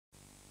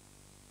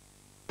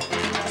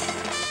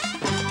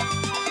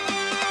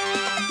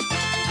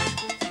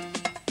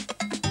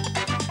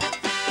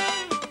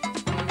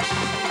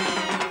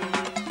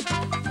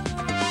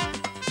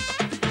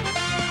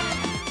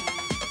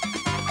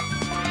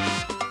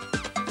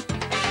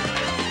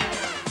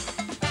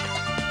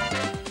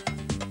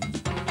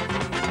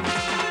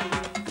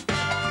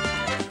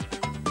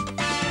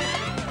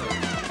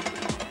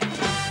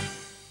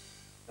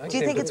Do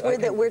you think it's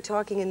weird that we're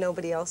talking and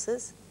nobody else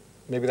is?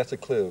 Maybe that's a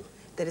clue.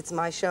 That it's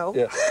my show?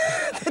 Yeah.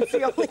 That's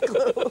the only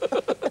clue.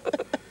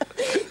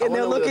 And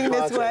they're looking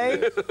this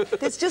way.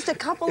 There's just a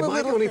couple of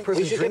little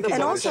things.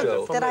 And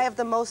also that I have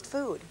the most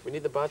food. We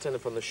need the bartender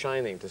from The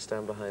Shining to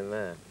stand behind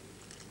there.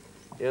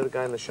 You know the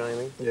guy in The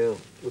Shining? Yeah,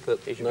 with that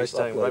he should nice be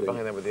standing uplighting. right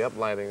behind there with the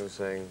uplighting and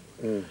saying...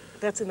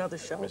 That's another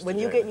show. Mr. When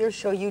you get your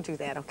show, you do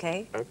that,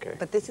 okay? Okay.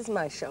 But this is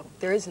my show.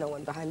 There is no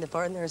one behind the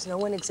bar, and there is no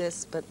one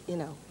exists, but, you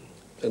know.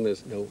 And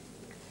there's no...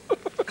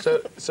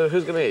 So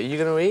who's going to eat? Are you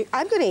going to eat?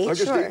 I'm going to eat, I'm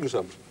just sure. eating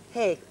some.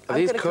 Hey, Are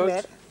I'm these going to cooked?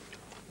 commit.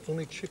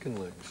 Only chicken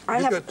legs. I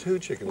You've have- got 2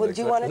 chicken Well, legs.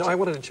 do you want a No, I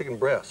wanted a chicken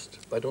breast.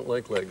 I don't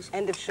like legs.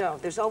 End of show.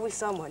 There's always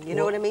someone. You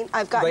know what I mean?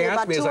 I've got They about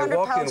asked me as I 200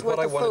 walked in pounds what worth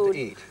I of wanted food. to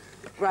eat.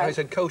 Right. I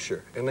said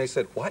kosher, and they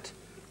said, what?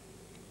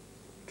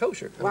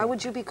 Kosher. Why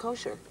would you be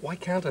kosher? Why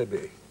can't I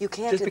be? You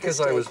can't Just at because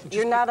this I was... stage.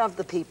 You're not of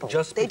the people.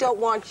 They don't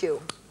want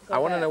you. I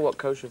want to know what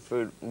kosher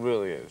food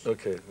really is.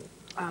 Okay.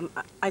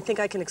 I think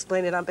I can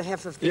explain it on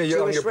behalf of the Yeah,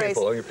 Jewish on your race.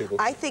 people, on your people.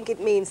 I think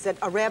it means that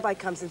a rabbi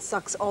comes and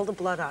sucks all the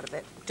blood out of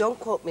it. Don't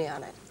quote me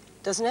on it,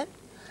 doesn't it?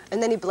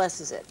 And then he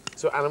blesses it.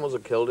 So animals are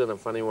killed in a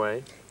funny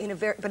way?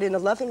 But in a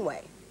loving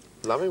way.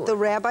 Loving way? The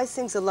rabbi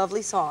sings a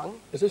lovely song.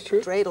 Is this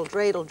true? Dreidel,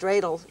 dreidel,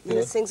 dreidel. You know,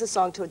 Yeah. sings a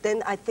song to it.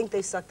 Then I think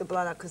they suck the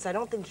blood out, because I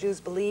don't think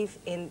Jews believe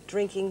in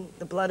drinking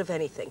the blood of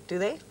anything, do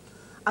they?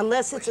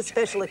 Unless it's a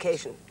special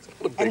occasion.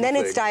 And then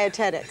it's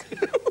dietetic.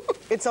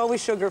 It's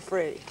always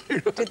sugar-free.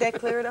 Did that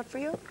clear it up for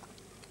you?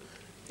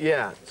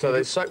 Yeah, so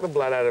they suck the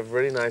blood out of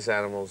really nice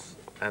animals,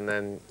 and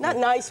then... Not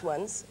nice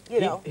ones,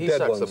 you know. He Dead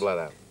sucks the ones. blood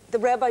out. The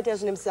rabbi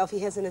doesn't himself, he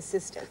has an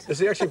assistant. Does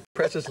he actually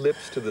press his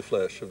lips to the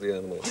flesh of the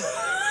animal?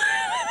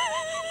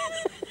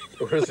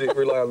 Or does he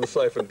rely on the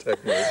siphon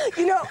technique?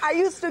 You know, I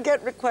used to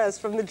get requests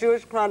from the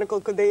Jewish Chronicle,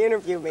 could they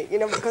interview me, you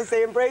know, because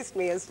they embraced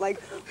me as like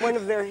one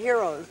of their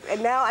heroes.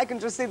 And now I can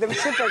just see them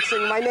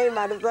chipexing my name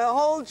out of the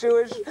whole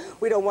Jewish,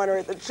 we don't want her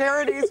at the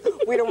charities,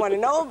 we don't want to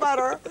know about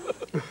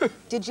her.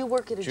 Did you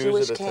work at a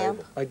Jewish camp?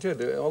 Table. I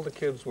did. All the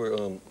kids were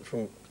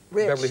from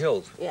Rich. Beverly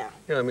Hills. Yeah.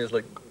 Yeah, I mean, it's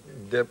like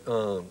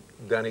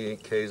Danny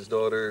Kaye's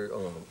daughter,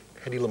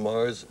 Hedy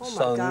Lamar's Oh, my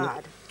son.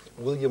 God.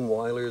 William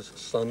Wyler's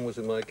son was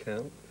in my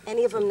camp.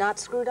 Any of them not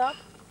screwed up?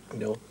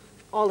 No.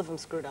 All of them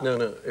screwed up. No,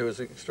 no, it was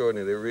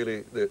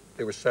extraordinary.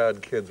 They were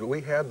sad kids, but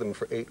we had them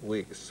for 8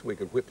 weeks. We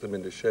could whip them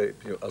into shape.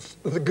 You know, us,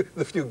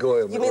 the few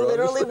goyim. You mean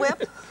literally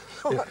whip?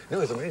 Yeah. No,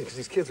 it was amazing because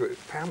these kids were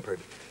pampered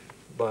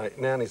by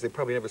nannies. They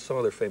probably never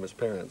saw their famous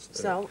parents.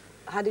 So,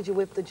 how did you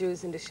whip the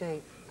Jews into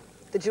shape?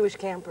 The Jewish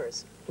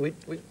campers? We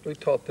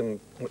taught them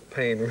what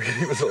pain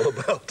really was all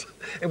about.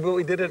 But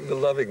we did it in the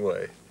loving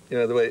way. You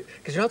know, the way,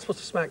 because you're not supposed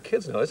to smack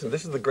kids now, isn't it?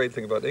 This is the great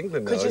thing about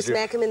England now. Could you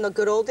smack them in the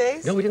good old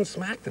days? No, we didn't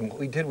smack them. What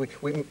we did, we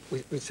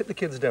sit the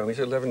kids down. These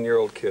are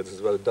 11-year-old kids.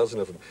 There's about a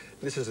dozen of them.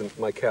 This is in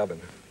my cabin,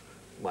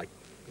 my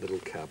little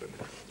cabin.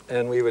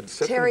 And we would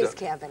sit Terry's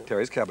them down. cabin.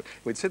 Terry's cabin.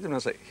 We'd sit them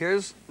and say,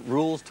 here's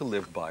rules to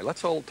live by.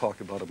 Let's all talk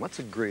about them. Let's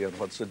agree on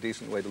what's a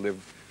decent way to live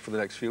for the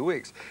next few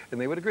weeks.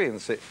 And they would agree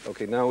and say,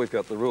 okay, now we've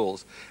got the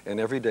rules. And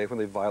every day when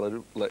they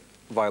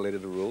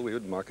violated a rule, we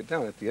would mark it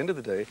down. At the end of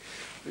the day,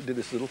 we did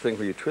this little thing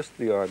where you twist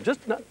the arm.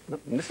 Just not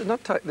this is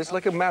not tight. This is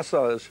like a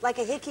massage. Like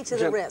a hickey to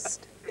the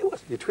wrist. It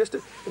was. You twist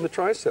it, and the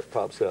tricep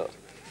pops out.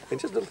 And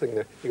just a little thing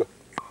there. You go.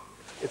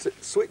 It's a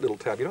sweet little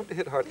tap. You don't have to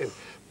hit hard. And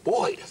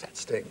boy, does that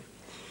sting.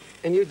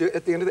 And you do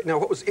at the end of the. Now,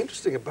 what was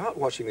interesting about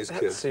watching these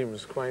kids? That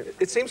seems quite.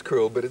 It seems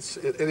cruel, but it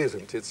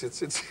isn't. It's a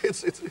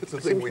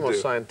thing we do. More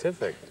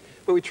scientific.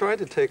 But we tried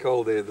to take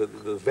all the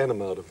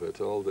venom out of it,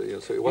 all the, you know,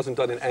 so it wasn't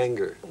done in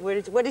anger.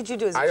 What did you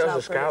do as a I child?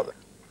 was a scout.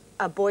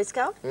 A Boy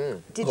Scout?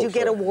 Mm. Did you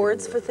get sorry.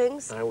 awards for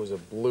things? I was a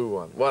blue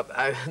one. What?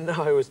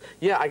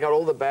 Yeah, I got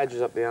all the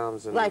badges up the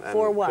arms. And, Like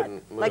for what?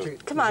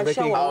 Like, come on,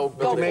 show off.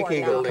 Go make for it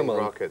eagle. now. Come on.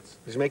 Rockets.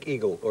 Did you make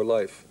eagle or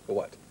life or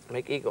what?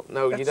 Make eagle.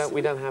 No, you don't.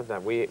 We don't have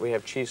that. We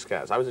have chief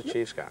scouts. I was a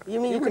chief scout. You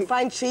mean you could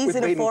find cheese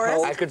in a Baden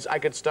forest? I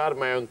could start at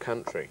my own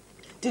country.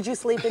 Did you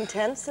sleep in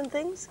tents and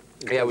things?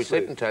 Yeah, we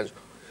slept in tents,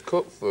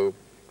 cooked food,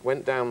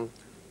 went down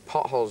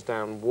potholes,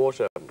 down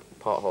water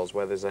potholes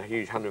where there's a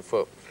huge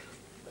 100-foot,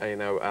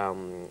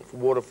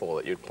 waterfall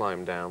that you'd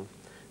climb down,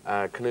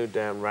 canoed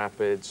down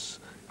rapids,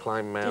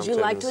 climb mountains. Did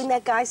you like doing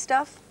that guy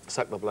stuff?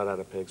 Suck the blood out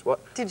of pigs. What?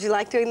 Did you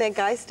like doing that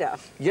guy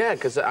stuff? Yeah,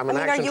 because I'm an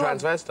action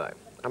transvestite.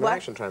 I'm What? an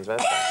action transvestite.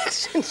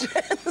 Action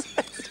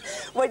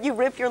transvestite. What, you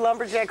rip your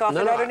lumberjack off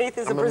and underneath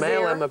is a I'm a brassiere?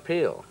 male Emma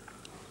Peel.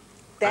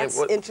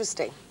 That's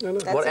interesting.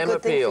 That's What a Emma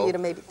good thing for Peel- you to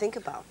maybe think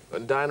about.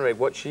 Diana Rigg,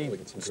 what she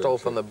stole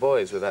from the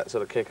boys with that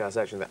sort of kick-ass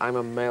action, I'm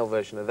a male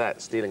version of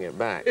that, stealing it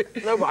back.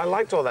 No, but I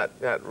liked all that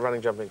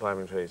running, jumping,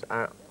 climbing trees.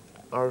 I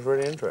was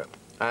really into it.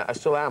 I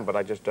still am, but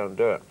I just don't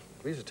do it.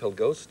 We used to tell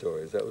ghost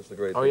stories. That was the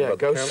great Oh, thing yeah, about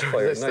ghost the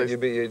campfire. stories. You'd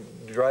be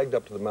dragged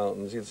up to the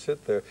mountains. You'd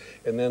sit there,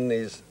 and then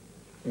these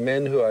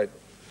men who I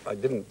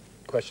didn't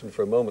question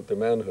for a moment their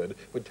manhood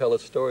would tell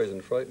us stories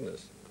and frighten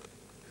us.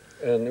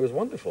 And it was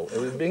wonderful. It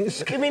was being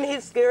You mean he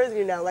scares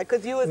you now? Like,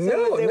 because you assume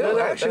that they No,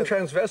 were... action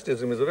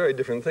transvestism is a very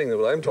different thing than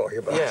what I'm talking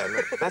about. Yeah,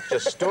 no, that's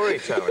just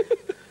storytelling.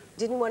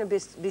 Didn't you want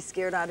to be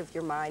scared out of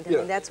your mind? I Yeah.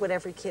 mean, that's what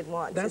every kid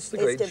wants. That's the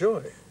great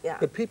joy. Yeah.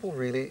 But people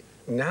really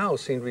now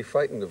seem to be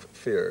frightened of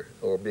fear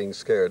or being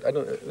scared.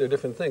 They're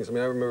different things. I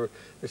mean, I remember,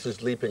 this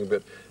is leaping,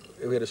 but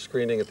we had a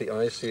screening at the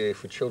ICA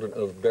for children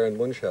of Baron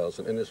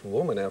Munchausen, and this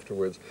woman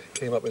afterwards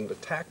came up and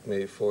attacked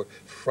me for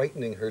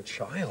frightening her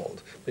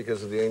child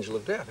because of the angel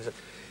of death. I said,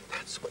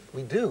 that's what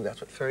we do.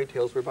 That's what fairy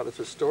tales were about. That's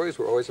what stories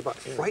were always about,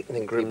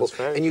 frightening people,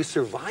 and you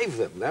survive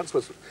them. That's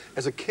what's,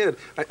 as a kid,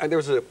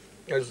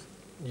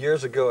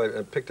 years ago,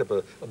 I picked up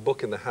a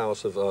book in the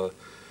house of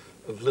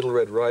Little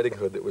Red Riding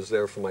Hood that was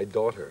there for my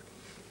daughter.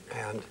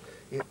 And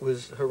it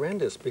was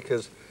horrendous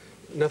because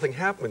nothing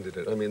happened in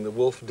it. I mean, the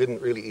wolf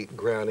didn't really eat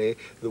Granny.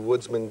 The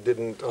woodsman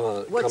didn't come and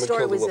kill the wolf. What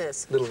story was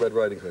this? Little Red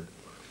Riding Hood.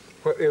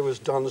 Where it was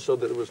done so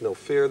that there was no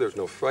fear, there was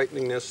no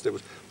frighteningness,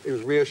 it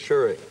was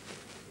reassuring.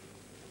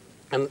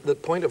 And the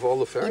point of all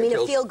the fairy tales... You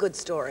mean a feel-good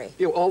story?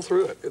 Yeah, all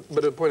through it.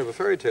 But the point of a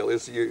fairy tale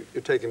is you're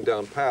taken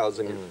down paths,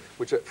 and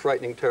which are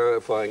frightening,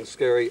 terrifying,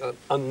 scary,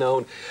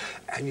 unknown,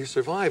 and you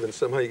survive, and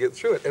somehow you get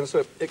through it. And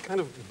so it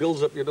kind of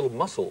builds up your little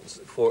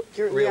muscles for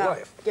real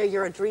life. Yeah,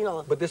 your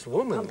adrenal. But this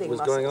woman was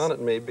muscles. going on at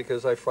me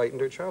because I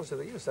frightened her child. I said,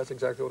 yes, that's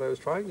exactly what I was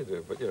trying to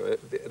do. But, you know,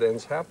 it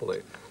ends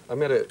happily. I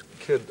met a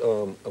kid,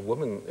 a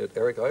woman at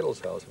Eric Idle's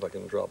house, if I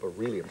can drop a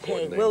really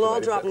important name. We'll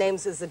all drop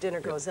names as the dinner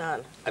goes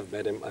on. I've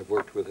met him. I've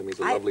worked with him. He's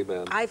a lovely man.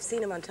 I've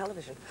seen him on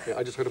television. Yeah,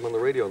 I just heard him on the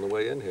radio on the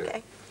way in here.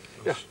 Okay.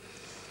 Yeah.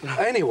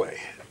 Anyway,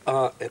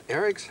 at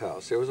Eric's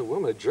house, there was a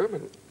woman, a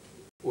German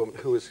woman,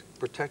 who was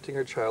protecting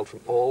her child from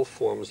all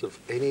forms of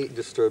any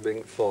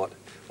disturbing thought,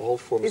 all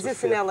forms of fear. Is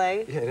this in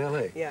L.A.? Yeah, in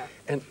L.A. Yeah.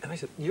 And I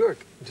said, you're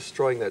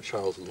destroying that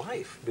child's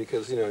life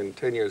because, you know, in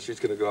 10 years she's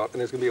going to go out and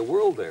there's going to be a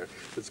world there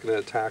that's going to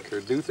attack her,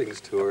 do things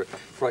to her,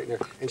 frighten her,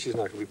 and she's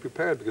not going to be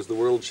prepared because the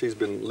world she's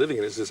been living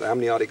in is this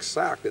amniotic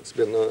sack that's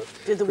been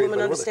Did the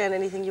woman understand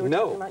anything you were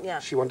talking about? Yeah.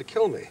 She wanted to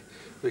kill me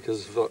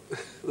because of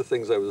the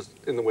things I was,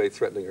 in the way,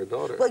 threatening her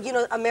daughter. Well, you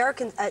know,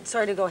 Americans,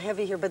 sorry to go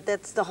heavy here, but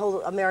that's the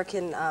whole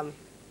American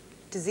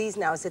disease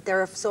now, is that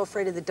they're so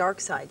afraid of the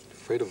dark side.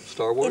 Afraid of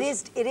Star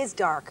Wars? It is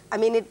dark. I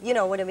mean, you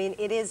know what I mean?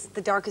 It is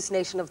the darkest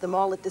nation of them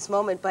all at this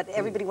moment, but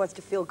everybody wants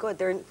to feel good.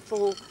 They're in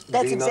full,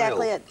 that's denial.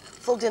 Exactly it,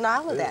 full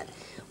denial of that.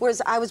 Whereas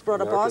I was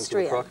brought up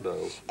Austrian,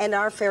 crocodiles. and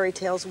our fairy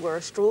tales were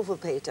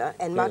Struwwelpeter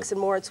and Max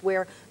and Moritz,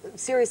 where,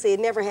 seriously, it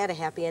never had a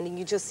happy ending.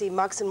 You just see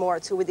Max and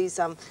Moritz, who were these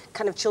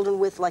kind of children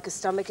with like a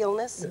stomach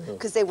illness,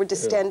 because they were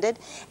distended,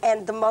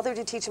 and the mother,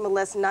 to teach them a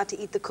lesson not to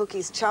eat the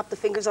cookies, chopped the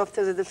fingers off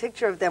to the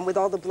picture of them with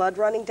all the blood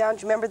running down.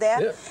 Do you remember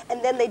that? Yeah.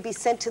 And then they'd be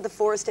sent to the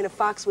forest, and a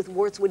fox with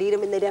warts would eat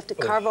them, and they'd have to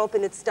carve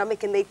open its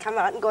stomach, and they'd come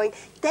out and going,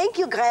 "Thank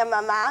you,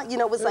 Grandmama." You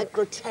know, it was like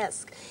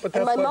grotesque. But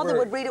and my mother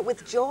would read it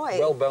with joy.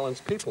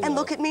 Well-balanced people. And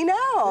now. look at me now.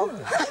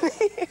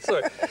 Yeah.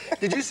 Sorry.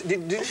 Did you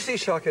see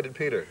Shock-Headed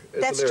Peter?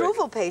 That's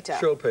Struwwelpeter.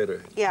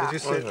 Struwwelpeter. Yeah. Did you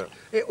see it?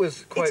 It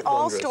was quite It's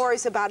all wondrous.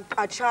 stories about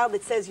a child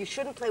that says you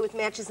shouldn't play with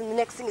matches, and the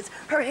next thing is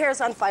her hair's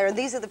on fire, and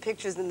these are the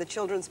pictures in the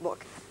children's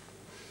book.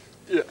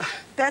 Yeah.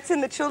 That's in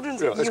the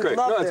children's book. That's great.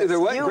 Love No, this.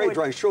 they're great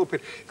drawings.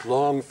 Struwwelpeter,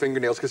 long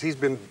fingernails, because he's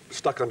been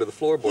stuck under the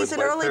floorboards He's an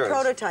by his early parents.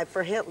 prototype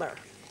for Hitler.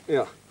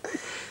 Yeah.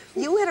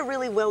 You had a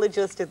really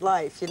well-adjusted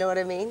life, you know what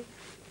I mean?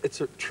 It's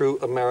a true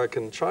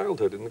American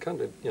childhood in the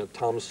country. You know,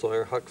 Tom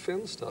Sawyer, Huck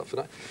Finn stuff.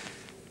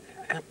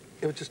 And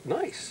it was just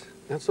nice.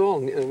 That's all.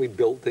 And we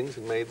built things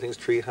and made things,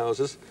 tree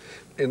houses.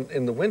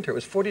 In the winter, it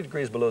was 40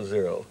 degrees below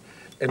zero,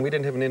 and we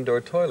didn't have an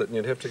indoor toilet, and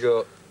you'd have to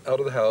go out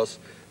of the house,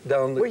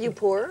 down the... Were you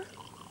poor?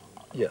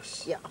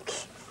 Yes. Yeah,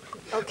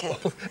 okay.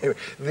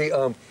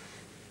 Anyway,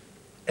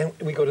 and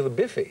we go to the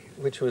Biffy,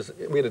 which was,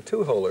 we had a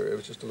two-holer. It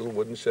was just a little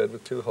wooden shed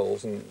with two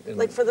holes. And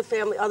like for the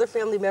family, other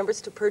family members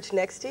to perch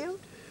next to you?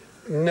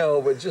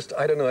 No, but just,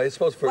 I don't know, I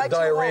suppose for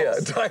diarrhea.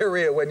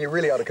 Diarrhea when you're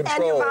really out of control.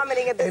 And you're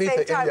vomiting at the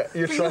same time.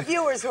 Yeah, for you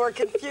viewers who are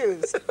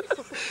confused.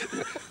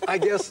 I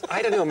guess,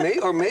 I don't know,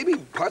 or maybe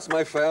parts of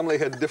my family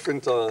had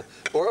different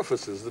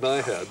orifices than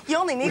I had. You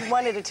only need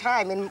one at a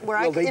time in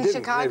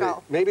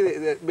Chicago. Maybe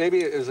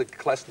it was a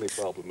colostomy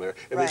problem there,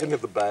 and they didn't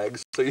have the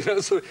bags. So, you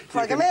know, so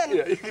plug them in.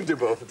 Yeah, you can do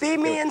both. Be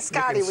me and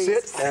Scotty. You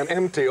can sit and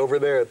empty over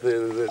there at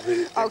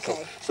the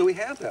okay. So we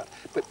had that.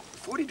 But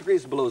 40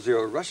 degrees below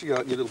zero, rushing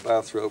out in your little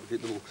bathrobe, your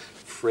little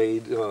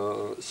frayed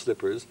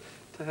slippers,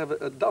 to have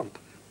a dump,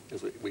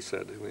 as we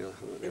said.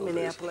 In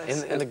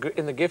Minneapolis.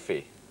 In the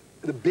Giffy.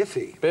 The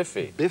Biffy.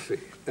 Biffy. Biffy.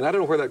 And I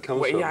don't know where that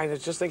comes from. Yeah, I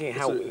was just thinking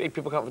how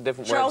people come up with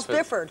different Charles words.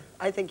 Bifford,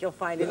 I think you'll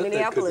find, in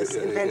Minneapolis,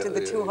 invented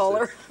the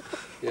two-holer.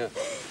 Yeah.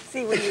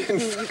 See,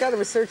 you got to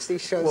research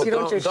these shows. Well, you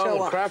don't just show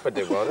Donald up. Crapper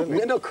did well, didn't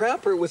he? No,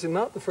 Crapper was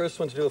not the first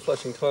one to do a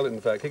flushing toilet,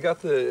 in fact. He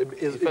got it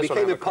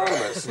became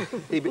eponymous.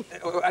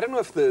 I don't know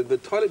if the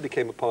toilet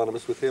became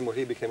eponymous with him or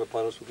he became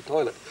eponymous with the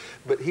toilet.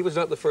 But he was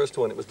not the first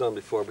one. It was done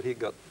before, but he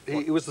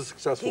was the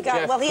successful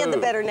one. Well, he had the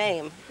better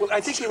name. Well,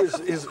 I think he was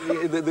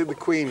the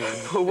queen.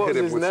 Well, what was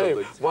his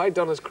name? Something. Why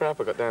Donna's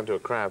Crapper got down to a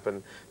crap,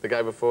 and the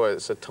guy before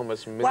it, Sir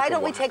Thomas Minton. Why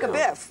don't we take a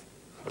biff?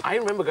 I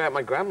remember going at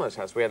my grandma's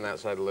house. We had an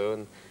outside loo,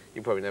 and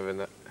you probably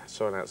never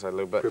saw an outside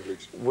loo, but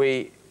Privileged.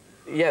 we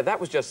yeah, that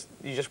was just,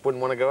 you just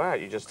wouldn't want to go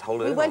out. You just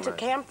hold it in. We went all to night.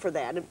 camp for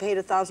that and paid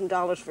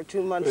 $1,000 for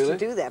 2 months Really? to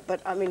do that.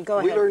 But, I mean, go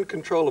We ahead. learned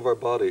control of our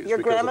bodies. Your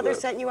because of grandmother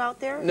that. sent you out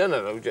there?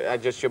 No,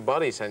 just your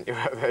body sent you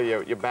out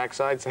there. Your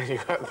backside sent you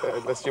out there.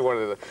 Unless you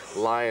wanted to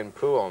lie and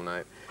poo all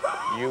night.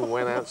 You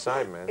went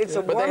outside, man. It's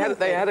a but woman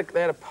they had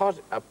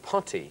a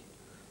potty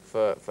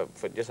for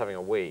just having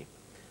a wee.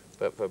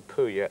 But for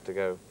poo, you had to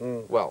go,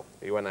 well,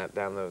 you went out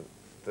down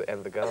the end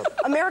of the garden.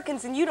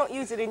 Americans, and you don't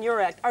use it in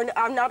your act,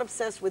 are not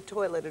obsessed with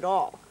toilet at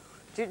all.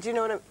 Do you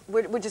know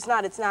what we're just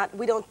not, it's not,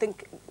 we don't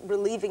think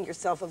relieving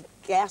yourself of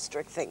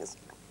gastric things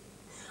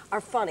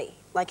are funny,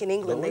 like in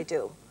England they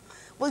do.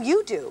 Well,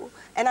 you do,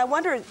 and I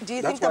wonder, do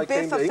you think the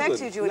biff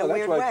affected you in a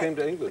weird way? That's why I came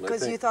to England,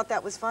 because you thought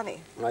that was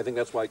funny. I think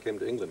that's why I came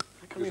to England.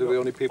 Because we're the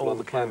only people on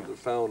the planet that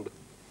found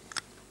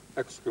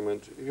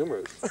excrement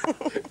humorous.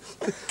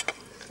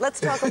 Let's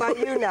talk about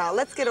you now.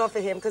 Let's get off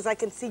of him, because I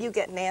can see you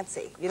get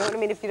Nancy. You know what I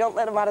mean? If you don't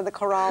let them out of the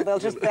corral, they'll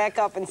just back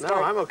up and start.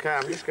 No, I'm okay.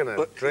 I'm just going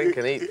to drink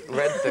and eat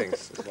red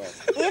things.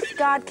 If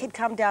God could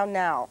come down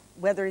now,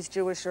 whether he's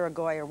Jewish or a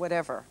goy or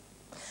whatever,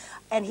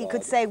 and he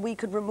could say, we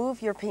could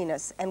remove your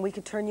penis and we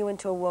could turn you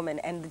into a woman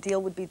and the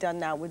deal would be done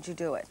now, would you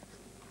do it?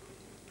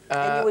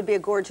 And you would be a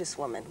gorgeous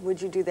woman.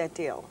 Would you do that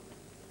deal?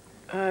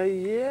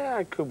 Yeah,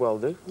 I could well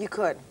do. You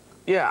could.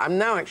 Yeah, I'm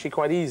now actually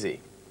quite easy.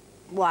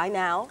 Why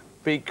now?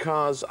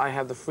 Because I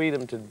have the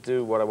freedom to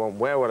do what I want,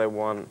 wear what I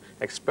want,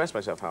 express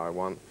myself how I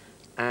want,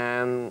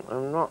 and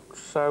I'm not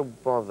so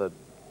bothered.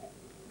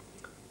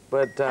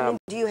 But, I mean,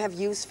 do you have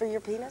use for your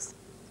penis?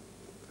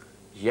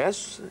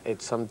 yes,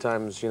 it's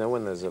sometimes, you know,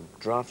 when there's a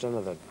draft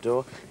under the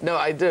door. No,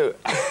 I do.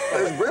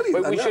 That's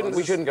brilliant. But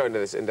we shouldn't go into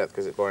this in depth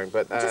because it's boring.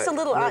 But Just a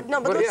little,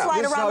 no, but let's yeah.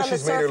 slide around on the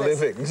surface. This is how she's made her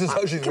living. This is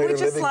how she's Can made we her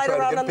just living, slide trying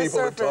around to on get the people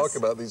to surface? talk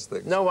about these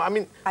things. No, I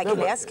mean... I can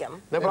ask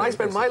him. No, but I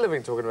spend my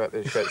living talking about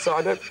this shit, so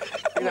I don't...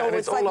 You know, No, and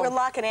it's all like on- we're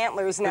locking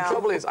antlers now. The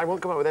trouble is, I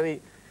won't come up with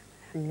any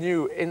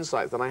new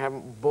insights that I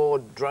haven't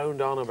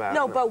droned on about.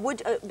 No,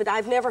 but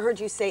I've never heard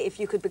you say if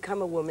you could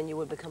become a woman, you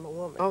would become a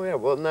woman. Oh yeah,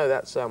 well no,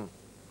 that's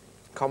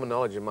common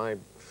knowledge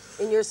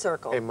in your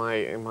circle. in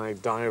my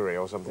diary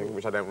or something,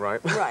 which I don't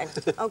write. Right.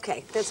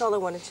 Okay, that's all I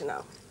wanted to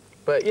know.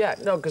 But yeah,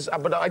 no, because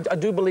but I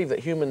do believe that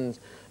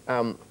humans,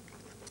 you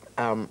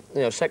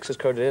know, sex is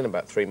coded in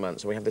about 3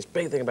 months, and we have this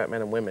big thing about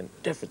men and women,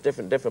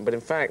 different. But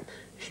in fact,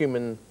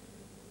 human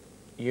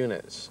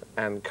units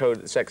and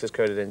sex is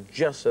coded in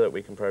just so that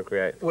we can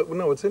procreate. Well,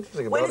 no, what's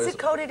interesting about When is it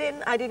coded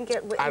in? I didn't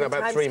get. I don't know,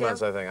 about 3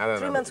 months, I think. I don't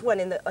know. 3 months when?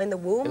 In the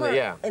womb or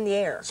yeah. in the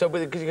air? So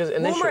because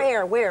Womb or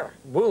air? Where?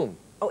 Womb.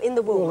 Oh, in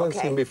the womb. Well, Okay.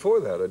 even before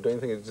that, don't you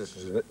think it's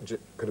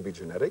just could it be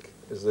genetic?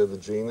 Is there the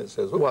gene that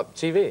says What?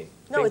 TV?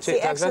 No, Being it's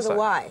the X or the transvestite.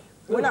 Y.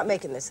 We're not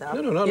making this up.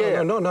 No,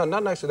 Yeah.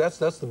 not actually. That's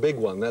the big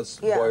one. That's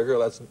Yeah. boy or girl.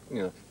 That's,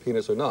 you know,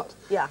 penis or not.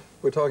 Yeah.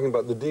 We're talking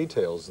about the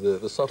details,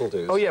 the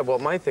subtleties. Oh yeah, well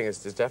my thing is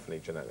definitely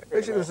genetic.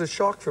 Actually, it was a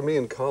shock for me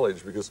in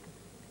college because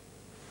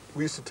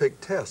we used to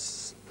take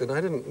tests, and I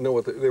didn't know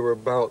what they were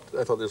about.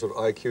 I thought they were sort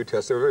of IQ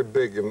tests. They were very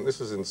big, and this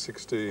is in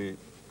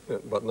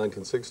about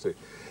 1960,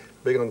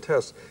 big on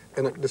tests.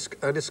 And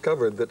I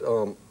discovered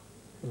that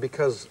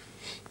because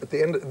at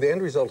the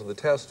end result of the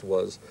test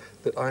was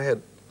that I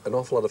had an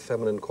awful lot of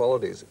feminine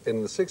qualities.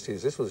 In the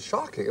 60s, this was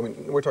shocking. I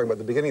mean, we're talking about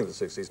the beginning of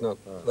the 60s, not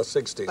the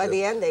 60s. By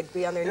the end, they'd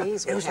be on their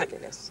knees It with was like,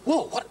 happiness.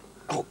 whoa, what?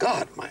 Oh,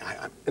 God.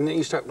 And then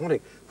you start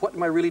wondering, what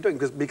am I really doing?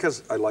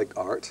 Because I liked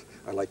art,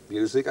 I liked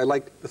music, I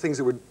liked the things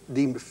that were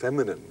deemed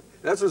feminine.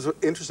 That's what was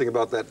interesting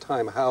about that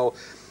time, how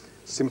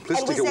simplistic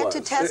And was that to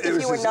test if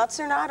you were nuts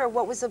or not, or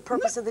what was the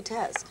purpose of the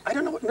test? I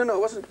don't know. No, it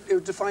wasn't. It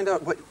was to find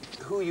out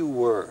who you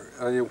were,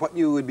 what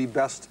you would be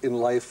best in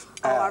life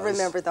as. Oh, I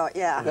remember that,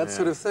 yeah. That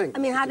sort of thing. I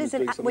mean, how does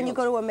it, when you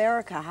go to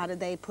America, how do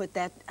they put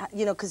that,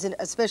 you know, because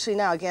especially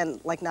now, again,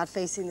 like not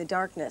facing the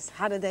darkness,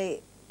 how do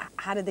they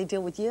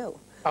deal with you?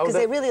 Because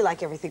they really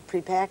like everything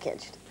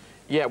prepackaged.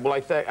 Yeah, well,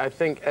 I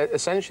think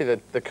essentially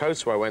the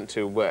coasts where I went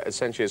to were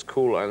essentially as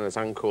cool and as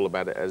uncool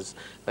about it as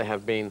they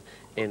have been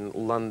in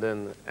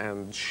London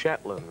and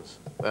Shetland,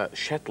 I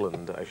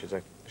should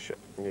say.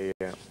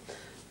 Yeah,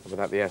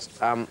 without the S.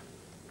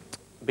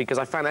 Because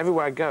I found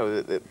everywhere I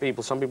go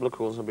that some people are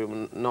cool, some people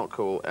are not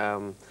cool.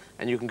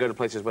 And you can go to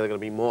places where they're going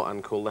to be more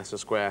uncool, Leicester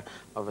Square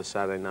of a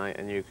Saturday night,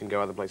 and you can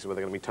go other places where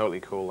they're going to be totally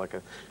cool, like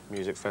a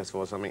music festival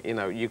or something. You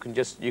know, you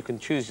can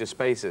choose your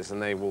spaces, and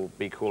they will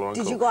be cool or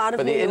uncool. Did you go out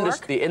of New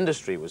York? The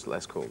industry was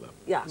less cool, though.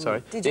 Yeah.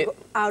 Sorry? Did you go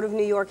out of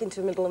New York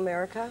into Middle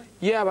America?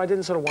 Yeah, but I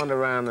didn't sort of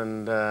wander around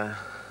and,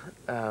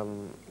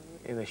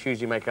 you know,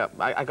 hugely make up.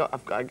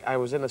 I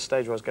was in a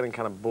stage where I was getting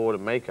kind of bored of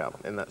makeup,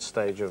 in that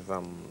stage of,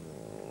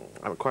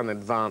 I'm quite an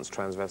advanced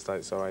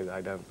transvestite, so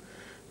I don't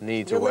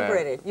need to wear... You're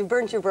liberated. You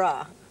burnt your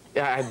bra.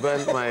 Yeah, I'd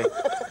burnt my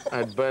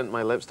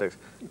lipsticks.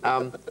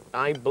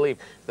 I believe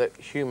that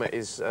humour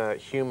is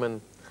human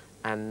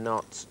and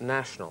not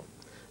national.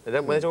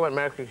 When they talk about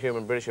American humour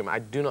and British humour, I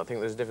do not think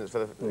there's a difference.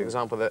 For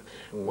example, that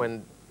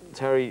when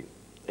Terry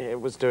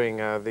was doing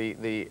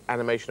the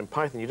animation in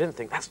Python, you didn't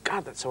think, that's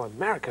so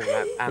American,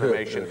 that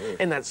animation.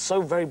 And that's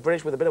so very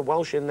British with a bit of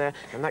Welsh in there,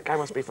 and that guy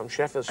must be from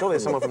Sheffield. Surely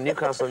there's someone from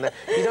Newcastle in there.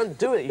 You don't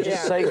do it. You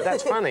just say,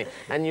 that's funny.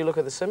 And you look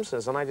at The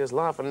Simpsons, and I just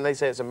laugh. And they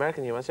say it's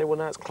American humor. I say, well,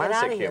 no, it's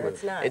classic humor.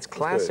 It's not. It's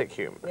classic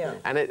humor. Yeah.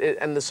 And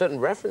there's certain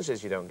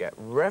references you don't get.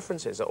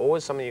 References are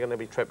always something you're going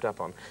to be tripped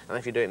up on. And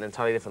if you do it in an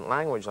entirely different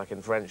language, like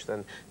in French,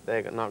 then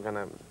they're not going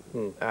to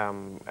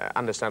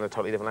understand a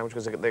totally different language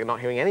because they're not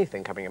hearing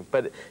anything coming in.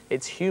 But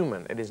it's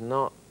human. It is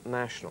not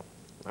national.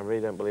 I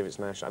really don't believe it's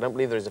national. I don't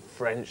believe there is a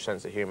French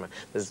sense of humour.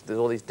 There's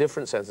all these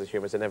different senses of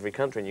humour in every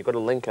country, and you've got to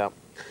link up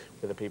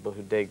with the people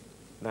who dig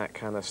that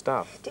kind of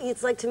stuff.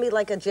 It's like, to me,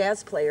 like a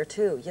jazz player,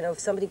 too. You know, if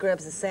somebody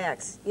grabs a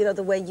sax, you know,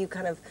 the way you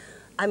kind of,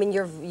 I mean,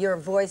 your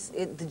voice,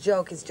 the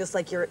joke is just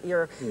like you're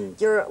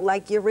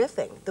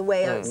riffing the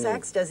way a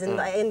sax does,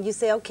 and you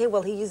say, okay,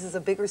 well, he uses a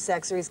bigger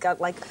sax, or he's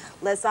got like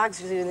less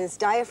oxygen in his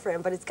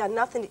diaphragm, but it's got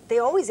nothing. They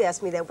always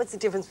ask me that. What's the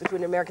difference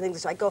between American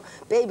English? I go,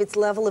 babe, it's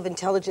level of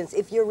intelligence.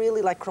 If you're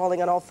really like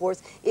crawling on all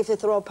fours, if you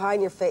throw a pie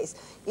in your face,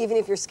 even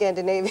if you're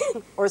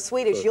Scandinavian or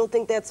Swedish, you'll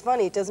think that's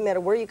funny. It doesn't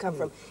matter where you come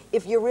from.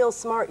 If you're real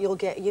smart, you'll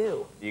get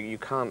you. You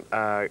can't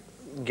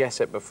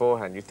guess it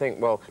beforehand. You think,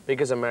 well,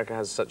 because America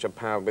has such a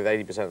power with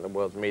 80% of the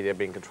world's media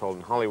being controlled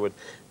in Hollywood,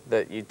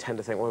 that you tend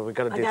to think, well, we've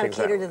got to do things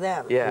cater to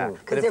them. Yeah,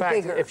 because they're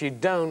bigger. If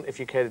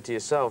you cater to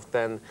yourself,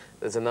 then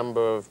there's a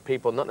number of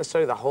people, not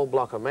necessarily the whole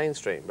block of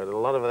mainstream, but a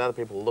lot of other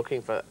people looking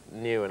for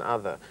new and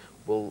other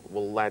will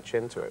latch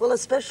into it. Well,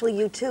 especially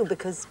you too,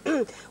 because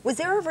was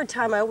there ever a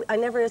time, I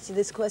never asked you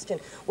this question,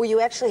 where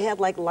you actually had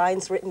like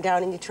lines written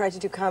down and you tried to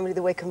do comedy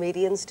the way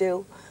comedians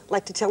do?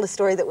 Like to tell a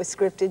story that was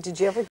scripted? Did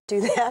you ever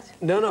do that?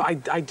 No, I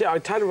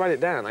tried to write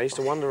it down. I used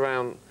to wander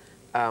around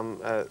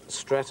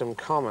Streatham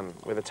Common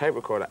with a tape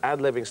recorder,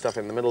 ad-libbing stuff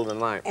in the middle of the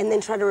night. And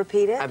then try to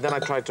repeat it? And then I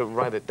tried to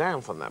write it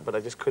down from that, but I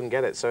just couldn't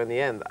get it. So in the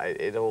end,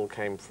 it all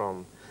came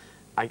from,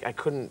 I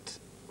couldn't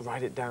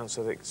write it down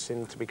so that it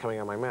seemed to be coming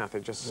out of my mouth.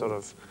 It just sort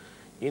of,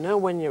 you know,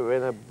 when you're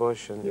in a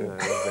bush and you know,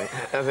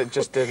 and it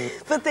just didn't.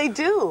 But they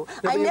do.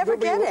 I never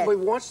get it. We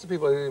watched the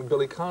people.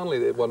 Billy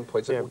Connolly at one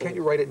point said, well, can't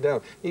you write it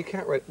down? You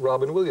can't write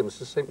Robin Williams.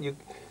 The same. You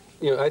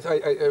know, I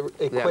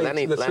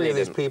equate the three of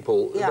these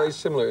people very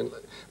similar.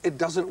 It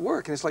doesn't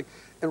work, and it's like.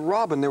 And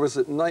Robin, there was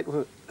a night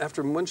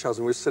after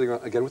Munchausen, we were sitting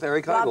around, again with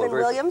Eric Idle. Robin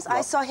Williams?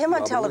 I saw him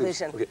on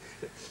television.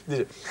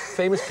 Okay.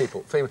 Famous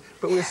people, famous.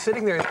 But we were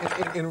sitting there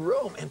in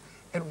Rome,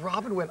 and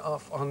Robin went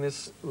off on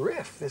this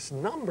riff, this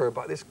number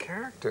about this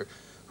character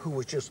who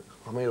was just,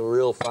 I mean, a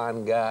real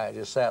fine guy,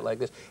 just sat like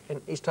this.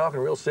 And he's talking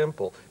real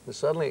simple. And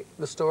suddenly,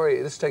 the story,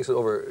 it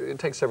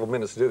takes several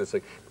minutes to do this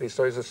thing, but he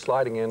starts just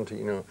sliding into,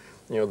 you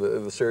know,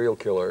 the serial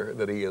killer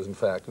that he is, in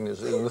fact, and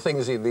the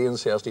things, the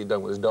incest he'd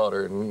done with his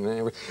daughter,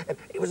 and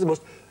it was the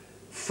most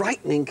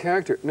frightening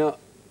character. Now,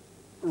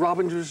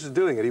 Robin was just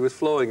doing it. He was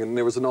flowing, and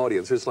there was an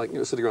audience. He was like, you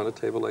know, sitting around a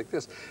table like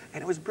this,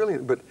 and it was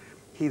brilliant. But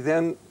he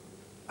then,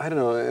 I don't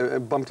know, I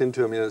bumped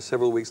into him, you know,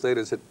 several weeks later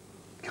and said,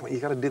 come on,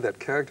 you got to do that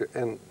character,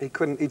 and he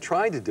couldn't. He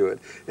tried to do it,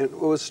 and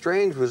what was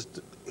strange was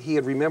he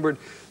had remembered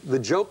the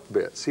joke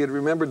bits. He had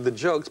remembered the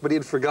jokes, but he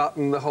had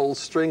forgotten the whole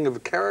string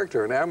of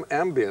character and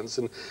ambience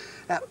and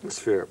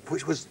atmosphere,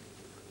 which was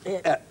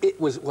it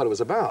was what it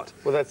was about.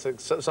 Well, that's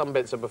some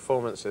bits are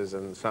performances,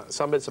 and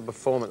some bits are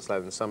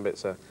performance-led, and some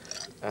bits are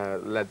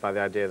led by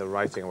the idea of the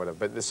writing or whatever.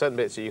 But there's certain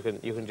bits that you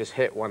can just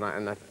hit one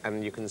night,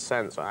 and you can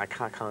sense, I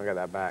can't get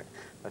that back.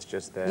 That's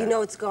just there. You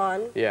know it's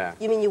gone? Yeah.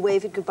 You mean you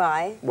wave it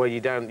goodbye? Well, you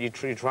don't. You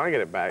try to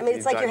get it back. I mean,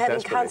 it's like you're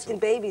having constant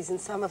babies,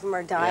 and some of them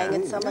are dying,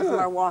 and some of them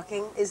are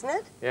walking, isn't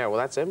it? Yeah, well,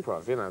 that's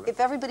improv, you know. If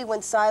everybody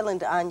went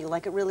silent on you,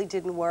 like it really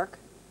didn't work,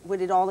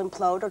 would it all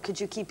implode, or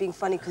could you keep being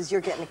funny because you're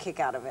getting a kick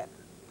out of it?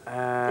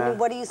 I mean,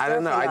 what are you surfing I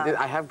don't know. on?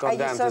 I have gone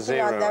down to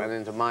zero and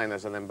into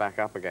minus and then back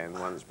up again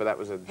once, but that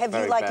was a Have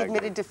you, like,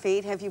 admitted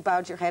defeat? Have you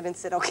bowed your head and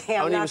said, okay,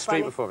 I'm only not with street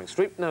funny? performing.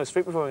 Street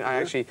performing, I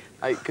actually,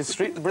 because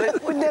street...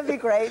 Wouldn't that be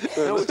great?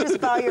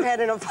 Just bow your head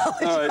and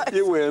apologize. All right,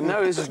 you win.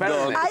 No, this is better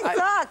than it. I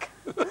suck.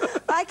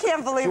 I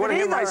can't believe it either. You want to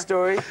hear my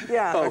story?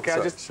 Yeah. Oh,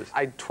 okay,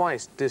 I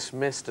twice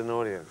dismissed an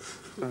audience.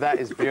 That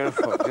is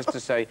beautiful. Just to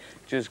say,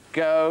 just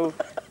go.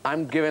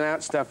 I'm giving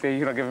out stuff here.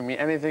 You're not giving me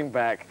anything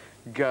back.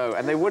 Go.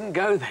 And they wouldn't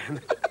go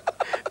then.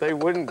 They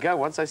wouldn't go.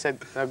 Once I said,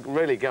 no,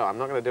 really go, I'm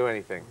not going to do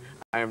anything.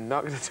 I am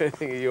not going to do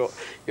anything.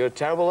 You're a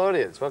terrible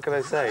audience. What can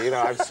I say? You know,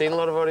 I've seen a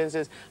lot of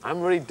audiences. I'm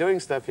really doing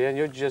stuff here, and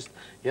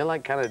you're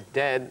like kind of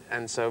dead,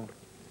 and so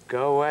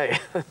go away.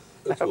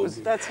 That's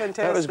fantastic.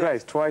 That was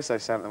great. Twice I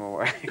sent them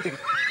away.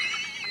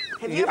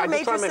 Have you ever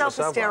made yourself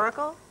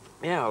hysterical?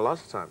 Yeah,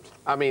 lots of times.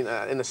 I mean,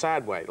 in a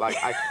sad way. Like,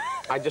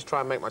 I just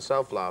try and make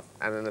myself laugh,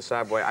 and in a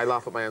sad way, I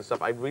laugh at my own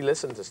stuff. I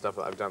re-listen to stuff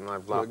that I've done, and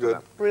I've laughed at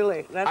them.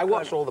 Really? I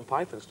watched all the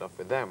Python stuff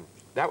with them.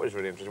 That was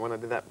really interesting. When I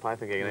did that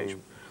Python gig in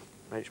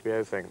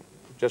HBO thing,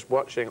 just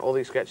watching all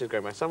these sketches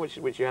going by, some which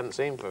you hadn't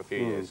seen for a few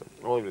years.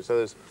 All of it. So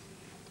there's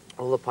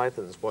all the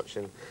Pythons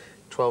watching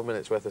 12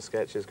 minutes worth of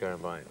sketches going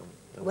by.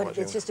 What,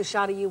 it's just a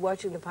shot of you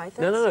watching the pythons?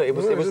 No, it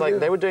was like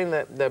they were doing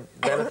the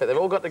benefit. They've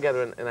all got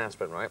together in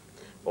Aspen, right?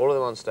 All of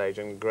them on stage,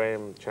 and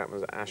Graham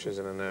Chapman's Ashes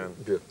in an Urn.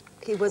 Yeah.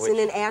 He was in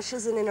an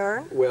ashes in an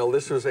urn? Well,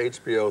 this was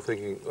HBO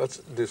thinking, let's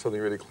do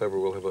something really clever.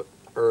 We'll have an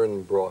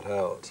urn brought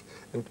out.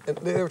 And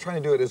they were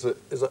trying to do it as a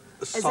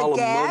solemn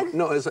gag? moment.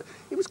 No,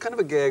 it was kind of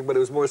a gag, but it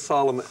was more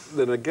solemn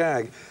than a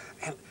gag.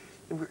 And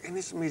we were in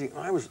this meeting.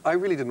 I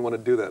really didn't want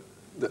to do that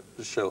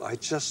show. I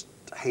just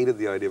hated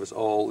the idea of us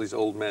all, these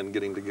old men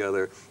getting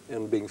together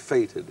and being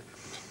fated.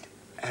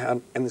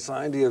 And this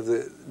idea of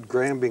the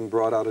Graham being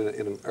brought out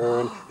in an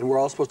urn, and we're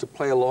all supposed to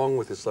play along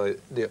with this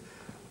idea.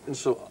 And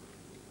so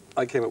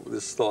I came up with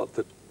this thought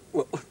that,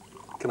 well,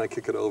 can I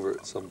kick it over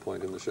at some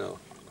point in the show?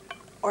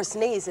 Or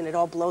sneeze and it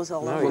all blows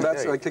all over.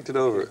 Well, I kicked it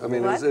over. I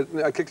mean,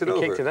 I kicked it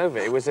over. You kicked it over.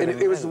 It was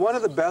it was one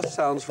of the best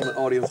sounds from the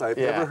audience I've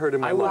ever heard in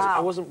my life.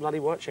 I wasn't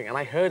bloody watching, and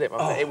I heard it.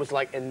 It was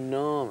like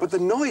enormous. But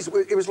the noise,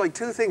 it was like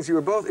two things. You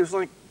were both, it was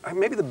like,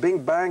 maybe the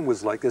Big Bang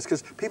was like this,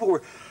 because people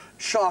were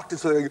shocked,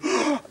 and so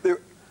they're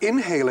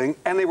inhaling,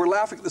 and they were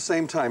laughing at the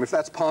same time, if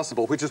that's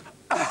possible, which is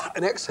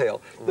an exhale.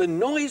 The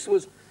noise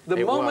was, the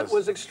moment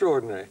was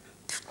extraordinary.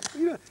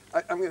 You know,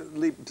 I'm going to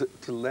leave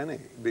to Lenny,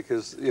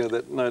 because you know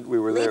that night we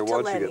were there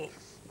watching it,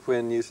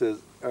 when you said,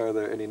 "Are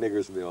there any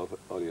niggers in the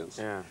audience?"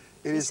 Yeah.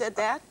 You said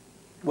that?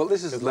 Well,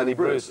 this is Lenny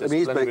Bruce. I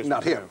mean, he's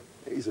not him.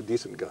 Yeah. He's a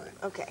decent guy.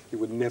 Okay. He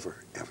would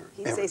never, ever,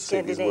 He'd ever say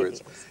say these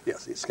words. Scandinavians.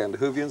 Yes,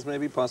 Scandinavians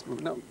maybe,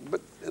 possibly. No,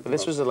 but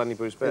this was a Lenny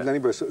Bruce bit. Lenny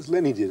Bruce. So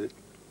Lenny did it.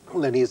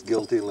 Lenny is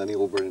guilty, and Lenny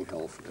will burn in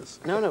hell for this.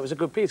 No, it was a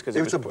good piece because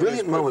it was a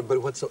brilliant moment.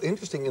 But what's so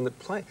interesting in the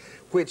play,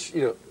 which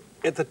you know,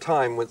 at the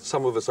time when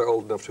some of us are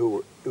old enough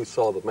who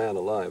saw the man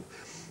alive,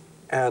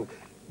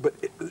 but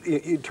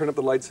you turn up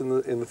the lights in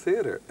the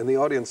theater, and the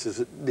audience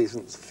is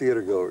decent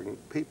theater-going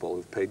people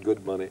who've paid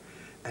good money,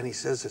 and he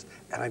says this,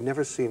 and I've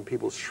never seen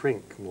people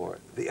shrink more.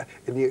 And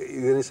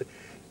then he said,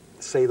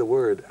 "Say the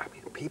word." I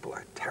mean, people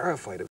are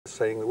terrified of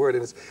saying the word,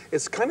 and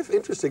it's kind of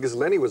interesting because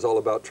Lenny was all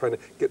about trying to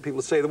get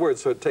people to say the word,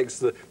 so it takes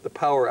the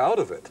power out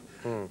of it.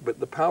 But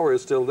the power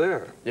is still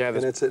there. Yeah,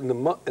 and it's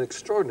an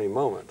extraordinary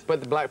moment.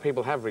 But the black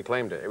people have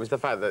reclaimed it. It was the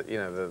fact that, you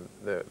know,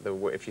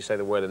 if you say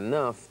the word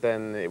enough,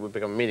 then it would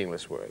become a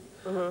meaningless word.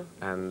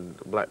 And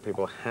black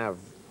people have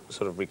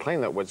sort of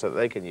reclaimed that word so that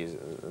they can use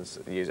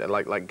it,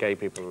 like gay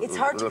people. It's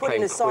hard to put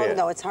in a song,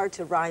 though. It's hard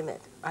to rhyme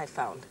it, I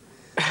found.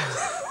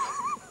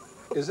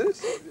 Is it?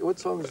 What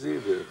songs do you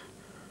do?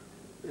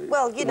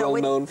 Well, you know,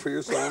 well known for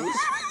your songs.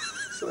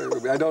 Sorry,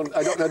 I don't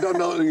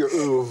know your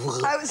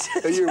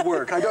your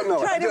work. I don't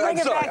know. Trying to bring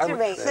it back to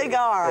me.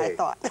 Cigar, I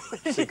thought.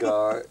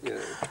 Cigar. Yeah.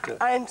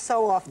 I'm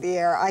so off the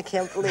air. I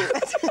can't believe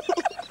it.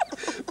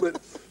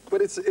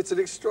 but it's an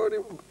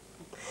extraordinary.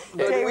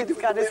 David's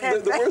got his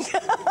head back.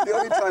 The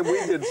only time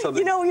we did something.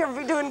 You know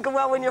you're doing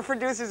well when your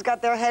producers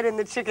got their head in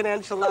the chicken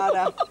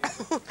enchilada.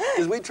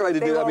 Because we tried to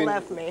do. I mean,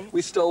 left me.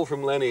 We stole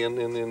from Lenny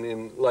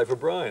in Life of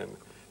Brian,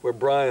 where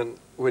Brian,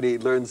 when he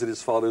learns that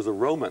his father's a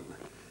Roman,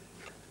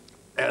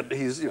 and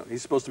he's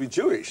supposed to be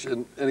Jewish,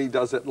 and he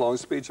does that long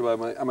speech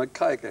about I'm a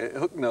kike, a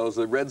hook-nose,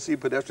 a Red Sea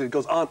pedestrian. He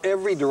goes on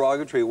every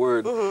derogatory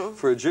word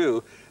for a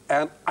Jew,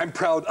 and I'm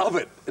proud of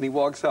it. And he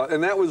walks out,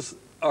 and that was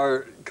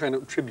our kind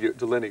of tribute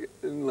to Lenny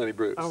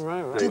Bruce. Oh,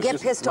 right. Do you get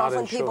pissed off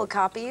when people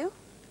copy you?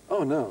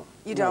 Oh, no.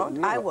 You don't?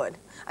 No. I would.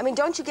 I mean,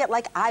 don't you get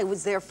like, I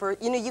was there for,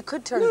 you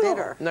could turn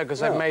bitter. No,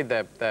 because they've made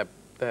their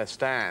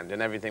stand,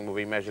 and everything will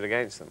be measured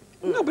against them.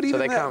 No, but even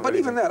that. But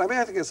even that. I mean,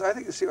 I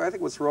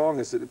think what's wrong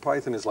is that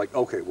Python is like,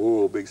 okay,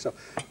 whoa, big stuff.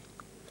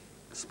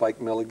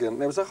 Spike Milligan.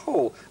 There was a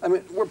whole. I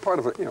mean, we're part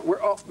of it. You know, we're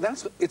all.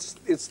 It's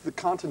the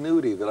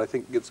continuity that I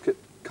think gets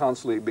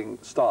constantly being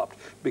stopped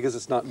because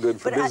it's not good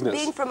for business. But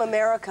being from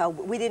America,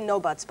 we didn't know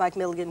about Spike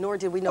Milligan, nor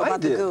did we know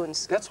about the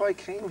Goons. That's why I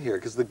came here,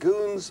 because the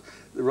Goons,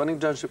 the running,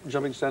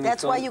 jumping, standing.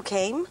 That's why you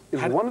came?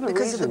 Is one of the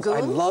because reasons. Of the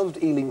Goons? I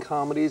loved Ealing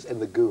comedies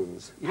and the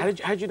Goons. How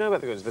did you know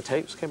about the Goons? The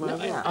tapes came out?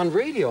 Yeah. On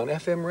radio, on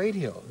FM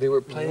radio. They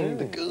were playing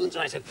the Goons,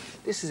 and I said,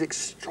 this is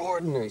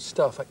extraordinary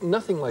stuff.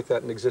 Nothing like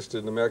that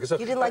existed in America. So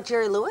you didn't like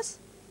Jerry Lewis?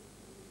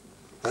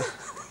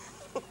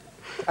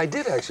 I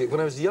did, actually. When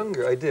I was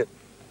younger, I did.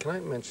 Can I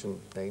mention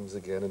names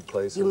again and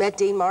places? You met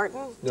Dean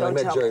Martin? No, I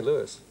met Jerry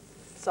Lewis.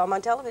 Saw him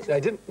on television? I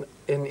didn't.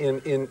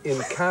 In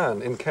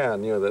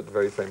Cannes, you know, that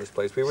very famous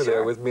place. We were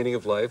there with Meaning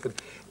of Life,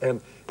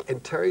 and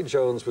Terry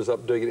Jones was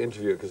up doing an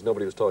interview because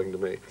nobody was talking to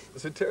me.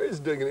 So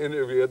Terry's doing an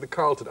interview at the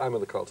Carlton. I'm at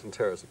the Carlton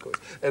Terrace, of course,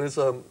 and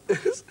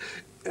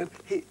and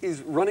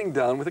he's running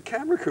down with a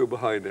camera crew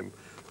behind him,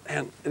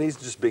 and he's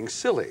just being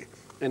silly,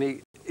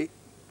 and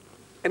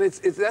that's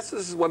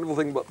this wonderful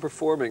thing about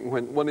performing,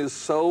 when one is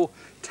so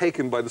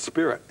taken by the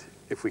spirit,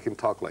 if we can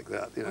talk like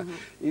that, you know,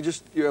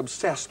 you're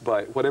obsessed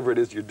by whatever it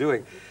is you're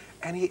doing,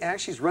 and he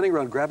actually is running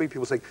around grabbing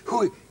people saying,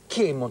 who is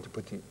Monty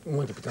Python?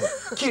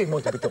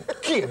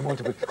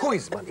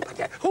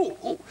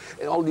 Who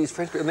and all these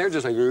French people, and they're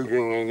just like,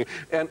 and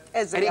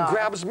he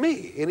grabs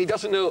me, and he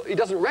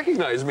doesn't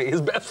recognize me,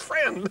 his best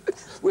friend,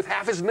 with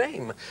half his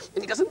name,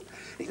 and he doesn't,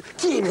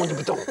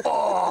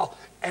 oh,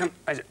 and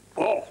I said,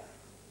 oh.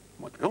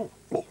 Oh,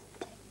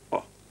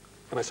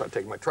 And I start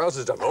taking my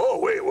trousers down. Oh,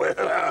 wait.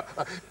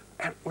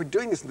 And we're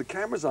doing this, and the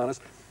camera's on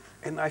us,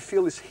 and I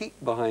feel this heat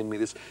behind me,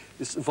 this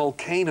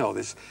volcano,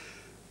 this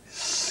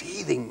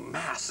seething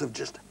mass of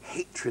just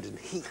hatred and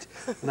heat.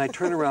 And I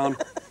turn around,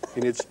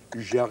 and it's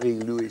Jerry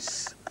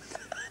Lewis.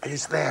 And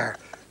he's there.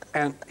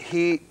 And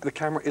the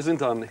camera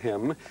isn't on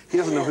him. He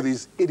doesn't know who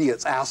these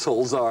idiots,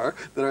 assholes are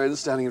that are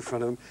standing in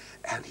front of him.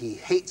 And he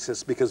hates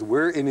us because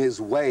we're in his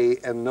way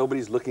and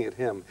nobody's looking at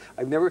him.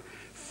 I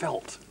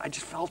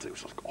just felt it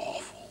was like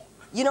awful.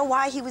 You know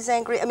why he was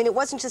angry? I mean, it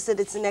wasn't just that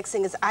it's the next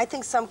thing. I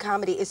think some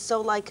comedy is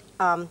so like,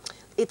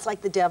 it's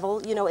like the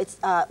devil, you know,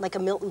 it's like a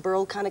Milton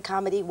Berle kind of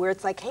comedy where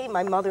it's like, hey,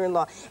 my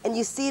mother-in-law, and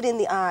you see it in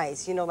the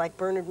eyes, you know, like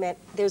Bernard Mann,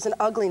 there's an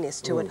ugliness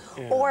to it.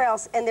 Yeah. Or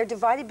else, and they're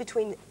divided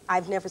between,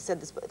 I've never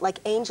said this, but like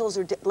angels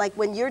are, like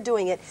when you're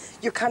doing it,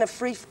 you're kind of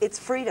free, it's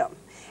freedom.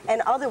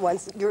 And other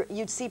ones,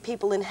 you'd see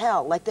people in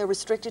hell, like they're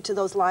restricted to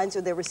those lines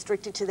or they're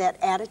restricted to that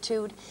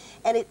attitude.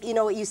 And it, you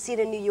know, you see it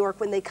in New York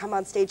when they come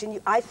on stage, and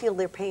I feel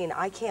their pain.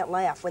 I can't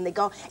laugh when they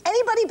go,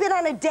 anybody been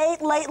on a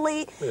date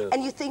lately? Yeah.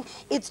 And you think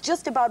it's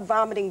just about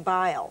vomiting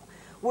bile,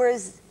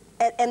 whereas.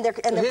 And they're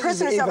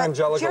prisoners of it.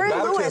 Jerry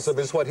Lewis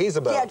is what he's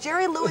about. Yeah,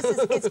 Jerry Lewis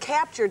is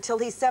captured till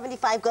he's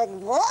 75,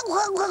 going,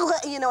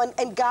 you know,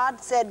 and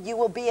God said, you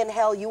will be in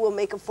hell, you will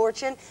make a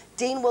fortune,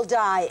 Dean will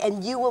die,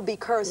 and you will be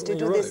cursed to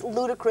do this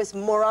ludicrous,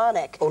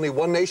 moronic. Only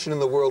one nation in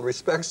the world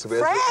respects him.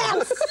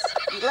 France!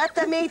 Let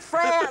them eat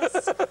France!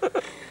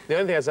 The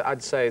only thing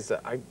I'd say is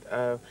that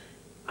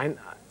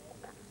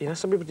you know,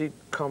 some people do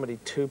comedy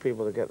to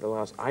people to get the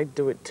laughs. I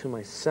do it to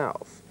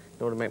myself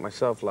in order to make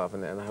myself laugh,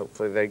 and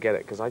hopefully they get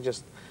it, because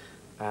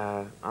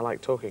I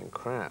like talking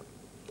crap.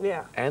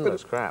 Yeah.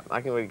 Endless crap. I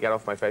can really get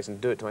off my face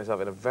and do it to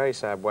myself in a very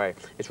sad way.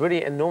 It's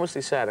really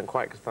enormously sad and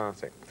quite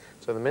cathartic.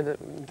 So the minute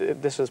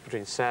this is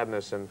between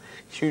sadness and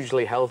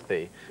hugely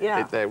healthy,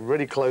 they're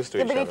really close to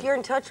each other. But if you're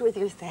in touch with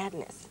your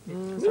sadness.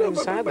 It's not even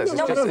sadness.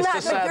 No, it's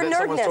just sad your that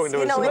someone's talking nerdness. to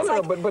You know, us.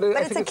 it's like, but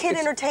it's a kid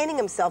entertaining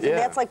himself, and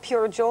that's like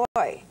pure joy.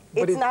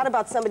 It's not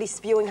about somebody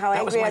spewing how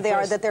angry they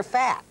are that they're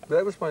fat.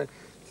 That was my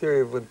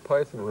theory with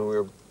Python when we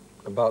were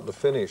about to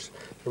finish.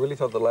 I really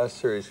thought the last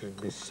series would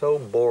be so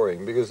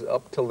boring because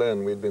up till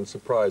then we'd been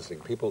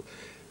surprising. People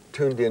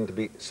tuned in to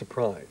be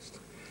surprised.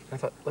 I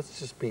thought, let's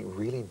just be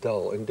really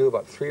dull and do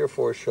about 3 or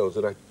 4 shows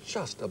that are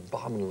just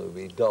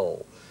abominably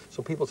dull.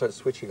 So people start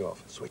switch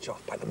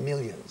off by the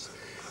millions.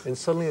 And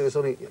suddenly there's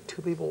only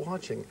 2 people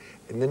watching.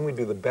 And then we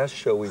do the best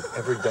show we've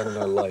ever done in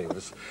our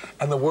lives.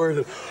 And the word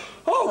is,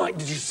 oh, my,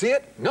 did you see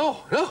it? No.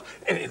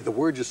 And the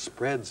word just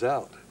spreads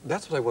out.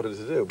 That's what I wanted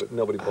to do, but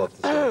nobody bought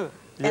the show.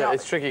 Yeah,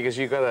 it's tricky because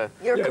you gotta.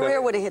 Your career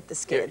would have hit the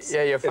skids.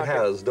 Yeah, you're fucking. It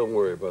has. Don't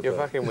worry about that. You're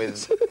fucking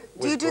with.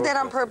 Do you do that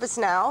on purpose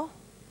now?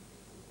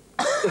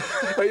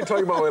 Are you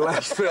talking about my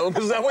last film?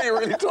 Is that what you're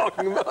really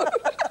talking about?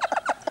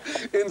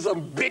 In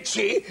some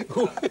bitchy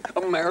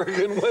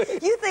American way.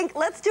 You think,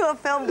 let's do a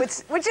film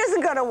which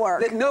isn't going to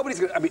work. Nobody's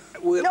going to. I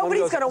mean,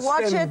 nobody's going to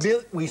watch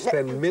it. We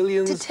spend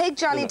millions to take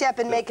Johnny Depp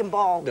and make him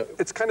bald. No,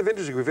 it's kind of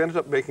interesting. We've ended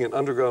up making an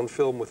underground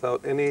film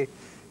without any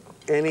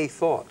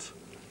thought,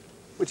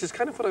 which is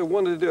kind of what I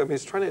wanted to do. I mean,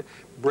 it's trying to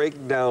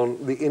break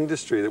down the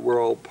industry that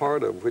we're all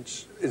part of,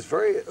 which is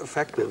very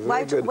effective.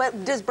 Very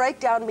good. Does break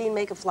down mean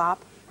make a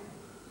flop?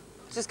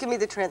 Just give me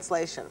the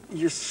translation.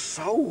 You're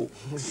so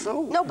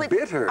no, but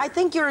bitter. I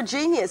think you're a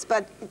genius,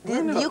 but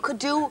you could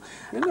do,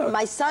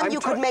 my son, you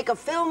could make a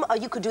film, or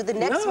you could do the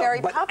next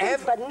Mary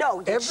Poppins, but no,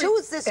 you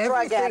choose this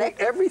drug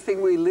addict.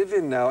 Everything we live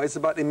in now is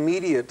about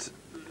immediate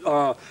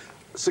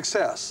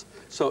success.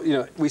 So, you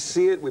know, we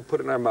see it, we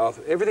put it in our mouth.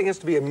 Everything has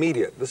to be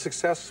immediate. The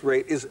success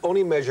rate is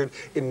only measured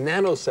in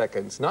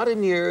nanoseconds, not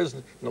in years.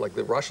 You know, like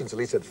the Russians at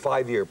least had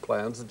 5-year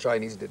plans. The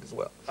Chinese did as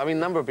well. I mean, a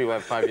number of people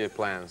have 5-year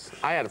plans.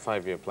 I had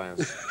 5-year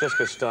plans, just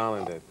because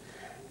Stalin did.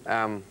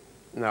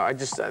 No, I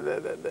just,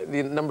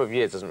 the number of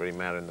years doesn't really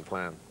matter in the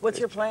plan. What's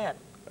your plan?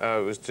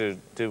 It was to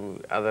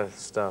do other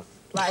stuff.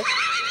 Like?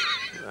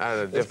 I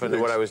don't know, different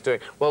than what I was doing.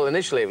 Well,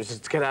 initially it was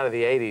just to get out of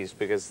the 80s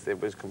because it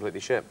was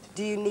completely shit.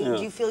 Do you need?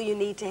 Do you feel you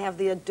need to have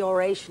the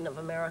adoration of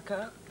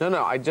America?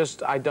 No. I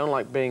don't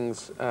like being.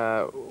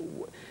 Why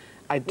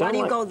do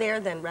you go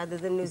there then rather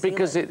than New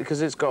Zealand?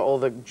 Because it's got all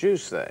the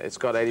juice there. It's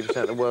got 80%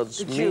 of the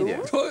world's media.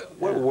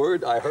 What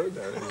word I heard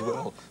that as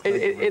well.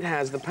 It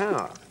has the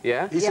power.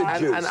 Yeah. He said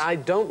juice. And I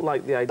don't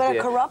like the idea. But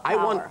a corrupt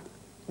power.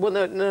 Well,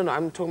 no,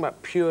 I'm talking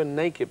about pure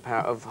naked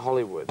power of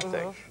Hollywood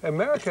thing.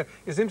 America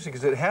is interesting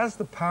because it has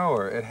the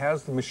power, it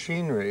has the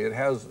machinery, it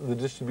has the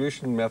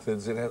distribution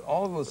methods, it has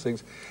all of those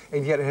things,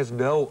 and yet it has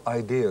no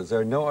ideas. There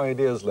are no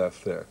ideas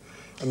left there.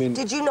 I mean,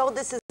 did you know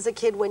this as a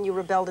kid when you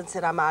rebelled and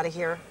said, I'm out of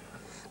here?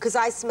 Because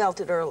I smelt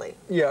it early.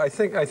 Yeah, I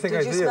think I did.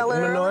 Did you smell it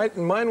early?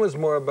 No, mine was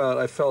more about,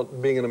 I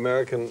felt being an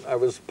American, I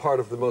was part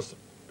of the most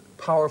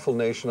powerful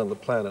nation on the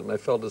planet, and I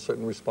felt a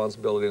certain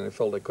responsibility, and I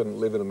felt I couldn't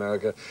live in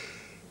America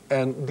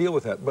and deal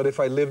with that. But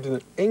if I lived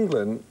in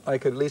England, I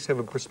could at least have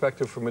a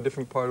perspective from a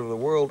different part of the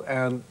world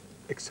and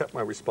accept my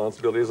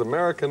responsibility as an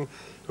American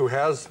who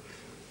has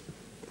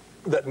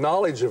that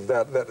knowledge of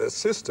that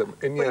system.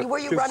 And yet, were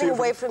you running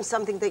away from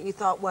something that you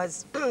thought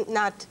was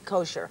not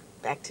kosher?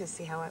 back to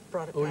see how I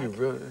brought it Oh, back.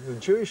 the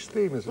Jewish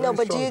theme is very No,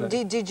 but strong.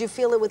 did you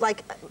feel it would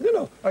like...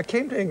 No. I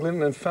came to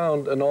England and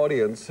found an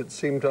audience that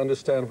seemed to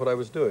understand what I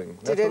was doing.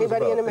 Did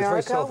anybody in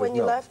America when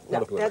you left?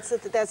 No, that's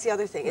the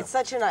other thing. It's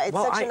such an, it's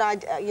Well, such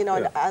an, you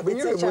know, But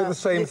it's such we're a the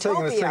same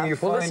thing, the thing you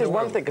Well, find. this is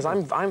one thing,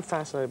 because I'm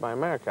fascinated by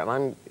America,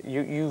 and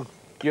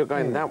you're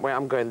going that way,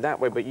 I'm going that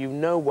way, but you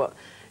know what...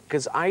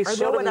 Because I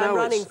sort of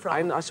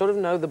know I sort of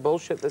know the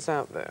bullshit that's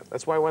out there.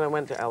 That's why when I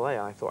went to LA,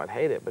 I thought I'd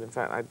hate it, but in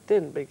fact I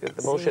didn't, because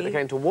the bullshit that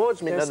came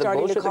towards me, the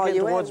bullshit that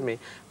came towards me,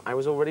 I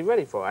was already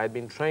ready for. I had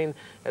been trained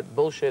at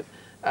bullshit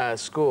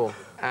school,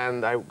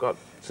 and I got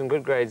some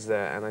good grades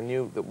there, and I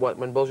knew that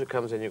when bullshit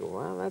comes in, you go,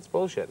 well, that's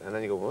bullshit, and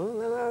then you go, well,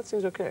 no, that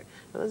seems okay,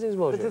 and that seems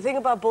bullshit. But the thing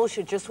about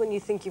bullshit, just when you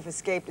think you've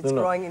escaped, it's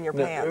growing in your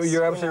pants.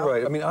 You're absolutely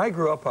right. I mean, I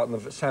grew up out in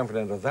the San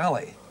Fernando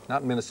Valley.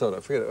 Not in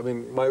Minnesota, forget it. I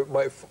mean,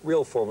 my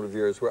real formative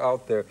years were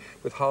out there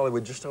with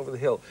Hollywood just over the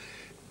hill.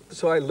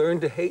 So I learned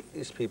to hate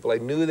these people. I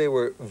knew they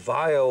were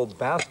vile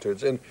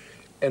bastards. And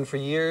for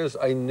years,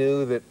 I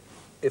knew that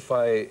if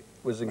I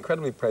was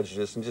incredibly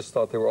prejudiced and just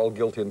thought they were all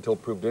guilty until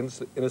proved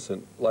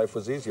innocent, life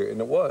was easier,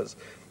 and it was.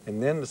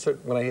 And then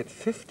when I hit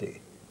 50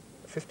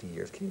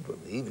 years, can you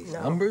believe these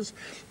numbers?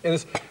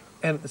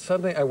 And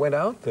suddenly I went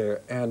out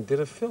there and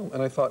did a film,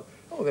 and I thought,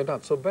 oh, they're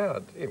not so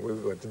bad. We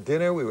went to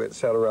dinner,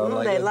 sat around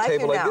like at a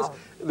table like this.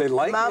 They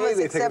like me. Mama's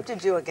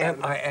accepted you again.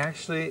 And I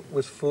actually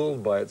was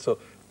fooled by it, so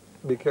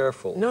be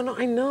careful. No,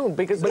 I know,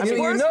 because... But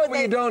you know what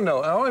you don't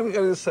know. All I'm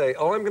going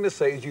to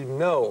say is you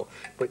know,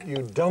 but you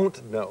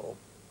don't know.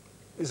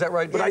 Is that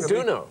right? But I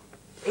do know.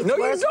 No,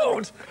 you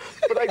don't.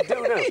 But I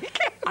do know.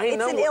 I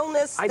know. It's an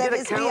illness that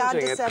is beyond deception. I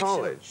did accounting at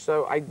college,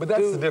 so I But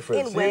that's the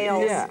difference. In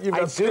Wales. You've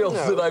got skills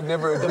that I've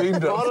never dreamed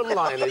of. The bottom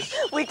line is...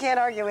 We can't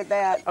argue with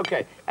that.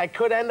 Okay, I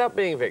could end up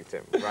being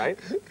victim, right?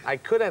 I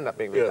could end up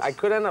being victim. Yes. I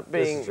could end up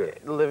being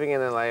living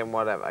in LA and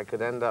whatever. I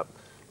could end up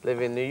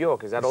living in New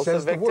York. Is that also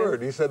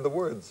victim? He said the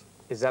words.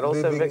 Is that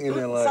also victim?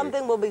 In LA.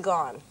 Something will be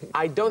gone.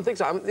 I don't think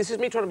so. This is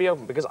me trying to be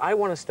open, because I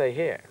want to stay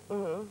here.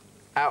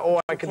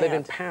 Or I could live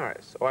in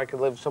Paris, or I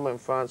could live somewhere in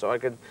France, or I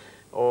could...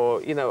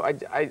 Or, you know,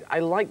 I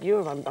like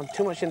Europe. I'm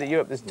too much into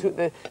Europe. There's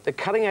the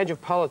cutting edge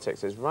of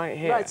politics is right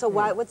here. Right, so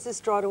what's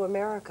this draw to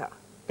America?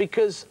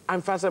 Because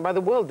I'm fascinated by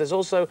the world. There's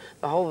also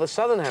the whole of the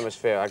southern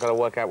hemisphere. I've got to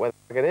work out where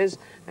the heck it is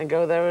and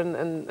go there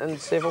and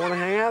see if I want to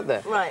hang out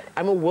there. Right.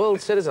 I'm a world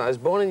citizen. I was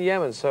born in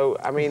Yemen, so,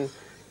 I mean...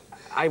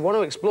 I want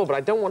to explore, but I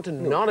don't want to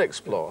not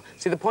explore.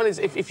 See, the point is,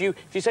 if you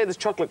say there's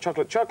chocolate,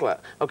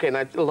 okay,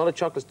 now a lot of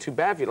chocolate's too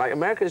bad for you. Like,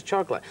 America is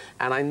chocolate,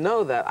 and I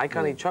know that I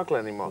can't eat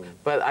chocolate anymore,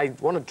 but I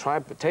want to try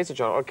a taste of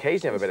chocolate, or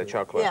occasionally have a bit of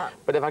chocolate. Yeah.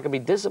 But if I can be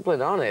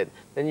disciplined on it,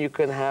 then you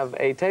can have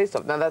a taste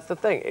of it. Now, that's the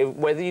thing.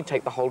 Whether you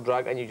take the whole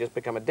drug and you just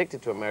become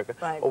addicted to America,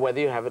 or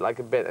whether you have it like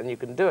a bit and you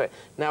can do it.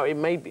 Now, it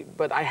may be,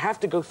 but I have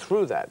to go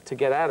through that to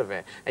get out of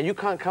it. And you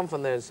can't come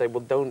from there and say,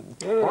 well, don't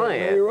try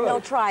it. You're right. No,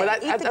 try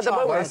it. Eat the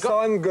chocolate. My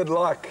son, good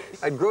luck.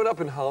 I'd grown up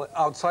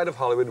outside of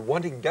Hollywood,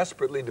 wanting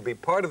desperately to be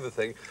part of the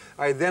thing.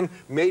 I then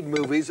made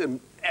movies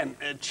and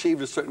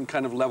achieved a certain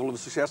kind of level of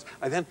success.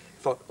 I then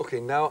thought, okay,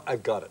 now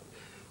I've got it.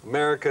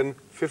 American,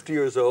 50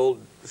 years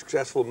old,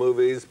 successful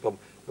movies. Boom.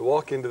 I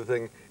walk into the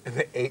thing, and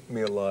they ate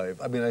me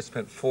alive. I mean, I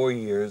spent 4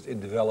 years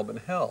in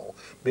development hell,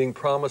 being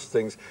promised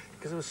things,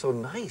 because it was so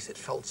nice. It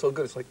felt so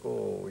good. It's like,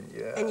 oh,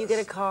 yeah. And you get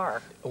a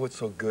car. Oh, it's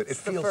so good. It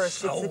feels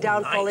so nice. It's the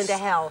downfall into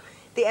hell.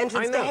 The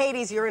entrance to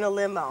Hades, you're in a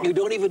limo. You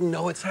don't even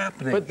know it's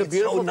happening. But the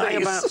beautiful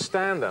thing about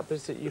stand-up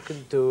is that you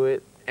can do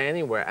it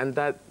anywhere, and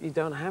that you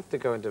don't have to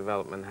go into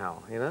development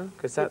hell, you know?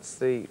 Because that's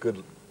the...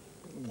 Good.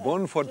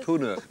 Buon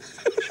fortuna.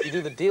 You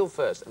do the deal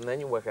first, and then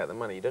you work out the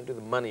money. You don't do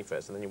the money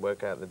first, and then you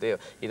work out the deal.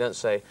 You don't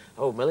say,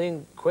 oh, £1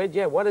 million?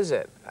 Yeah, what is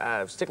it?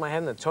 Stick my head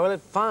in the toilet?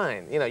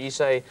 Fine. You know, you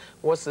say,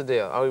 what's the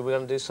deal? Oh, we're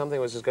going to do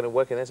something which is going to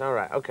work in this? All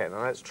right, okay,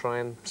 now let's try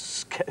and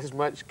get as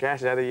much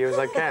cash out of you as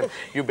I can,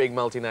 you big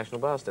multinational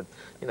bastard.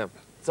 You know,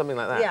 something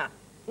like that. Yeah.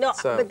 No,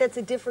 but that's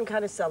a different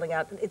kind of selling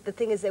out. The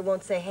thing is, they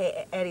won't say,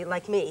 hey, Eddie,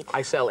 like me.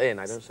 I sell in,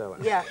 I don't sell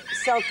out. Yeah,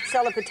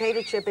 sell a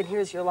potato chip, and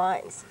here's your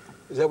lines.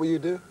 Is that what you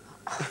do?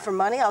 For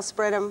money, I'll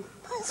spread them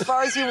as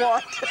far as you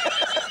want.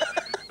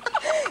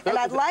 And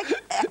I'd like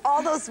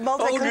all those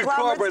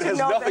multi-conglomerates to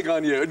know Olga has nothing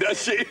on you,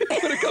 does she,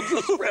 when it comes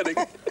to spreading?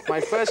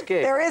 My first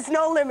gig. There is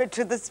no limit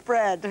to the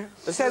spread,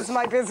 says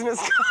my business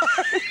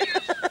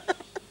card.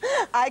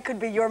 I could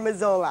be your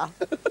Mazzola.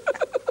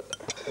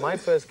 My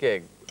first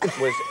gig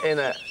was in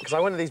a... Because I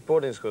went to these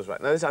boarding schools, right?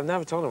 Now, I've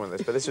never told anyone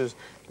this, but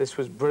this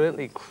was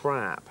brilliantly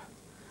crap.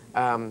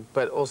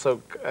 But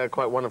also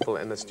quite wonderful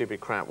in a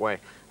stupid crap way.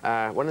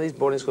 One of these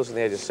boarding schools from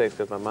the age of 6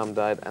 because my mum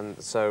died,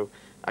 and so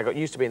I got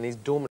used to being in these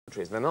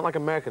dormitories. They're not like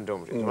American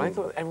dormitories. When I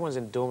thought everyone's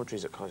in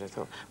dormitories at college, I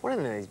thought, what are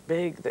they in these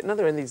big... No,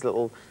 they're in these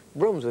little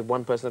rooms with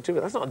one person or two.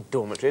 But that's not a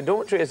dormitory. A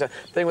dormitory is a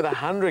thing with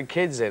 100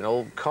 kids in,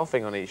 all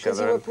coughing on each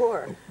other. Because you were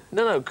poor.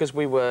 No,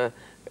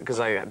 because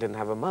I didn't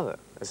have a mother,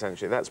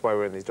 essentially. That's why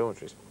we're in these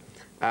dormitories.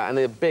 And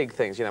they're big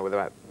things, you know, with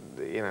about,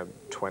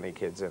 20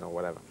 kids in or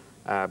whatever.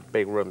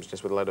 big rooms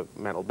just with a load of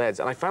metal beds.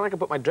 And I found I could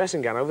put my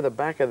dressing gown over the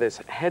back of this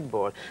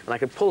headboard, and I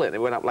could pull it, and it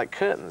went up like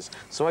curtains.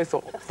 So I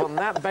thought, from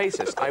that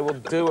basis, I will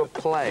do a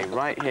play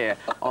right here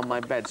on my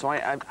bed. So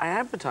I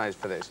advertised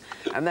for this,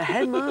 and the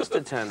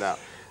headmaster turned up.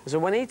 So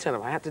when he turned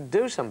up, I had to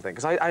do something,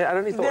 because I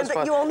only thought it was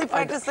fun. You only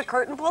practiced the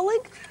curtain pulling?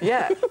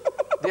 Yeah.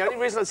 The only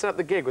reason I set up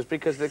the gig was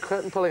because the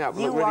curtain pulling up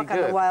looked really good.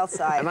 You walk on the wild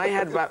side. And I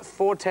had about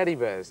 4 teddy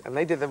bears, and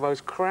they did the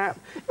most crap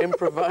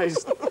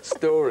improvised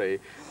story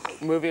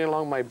moving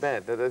along my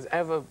bed that has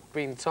ever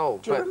been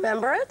told. Do you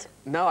remember it?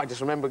 No, I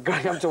just remember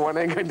going up to one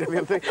end, going to the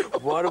other thing.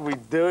 What are we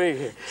doing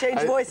here?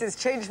 Change voices,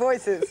 change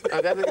voices.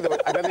 I don't think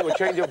they were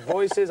changing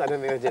voices. I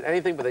don't think they did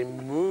anything, but they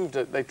moved,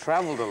 they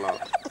traveled a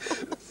lot.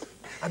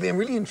 I mean, I'm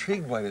really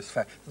intrigued by this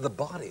fact. The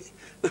body.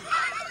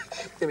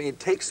 I mean, it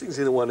takes things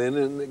in one end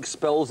and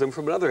expels them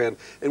from another end.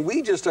 And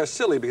we just are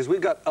silly because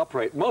we've got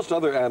upright. Most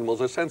other animals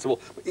are sensible.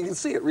 But you can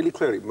see it really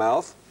clearly.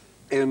 Mouth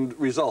and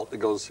result. It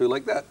goes through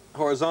like that,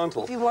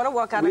 horizontal. If you want to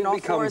walk out on all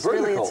fours,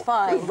 really, it's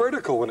fine. We're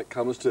vertical when it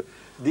comes to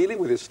dealing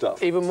with this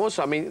stuff. Even more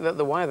so. I mean,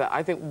 the why of that,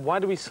 I think, why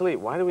do we sleep?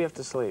 Why do we have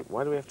to sleep?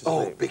 Why do we have to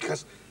sleep?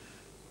 Oh,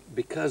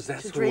 because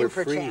that's to when we're dream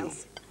for free.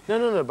 chance.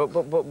 No, but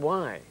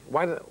why?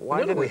 Why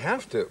didn't we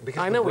have to?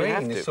 Because I know the we have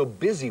brain to. is so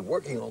busy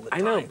working all the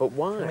time. I know, but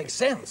why? It makes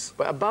sense.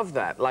 But above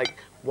that, like,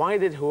 why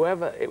did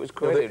whoever it was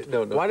created?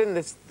 No. Why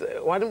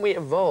didn't we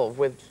evolve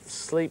with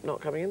sleep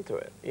not coming into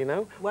it? You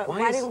know?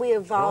 Why didn't we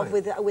evolve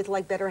with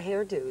like better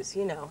hairdos?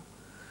 You know?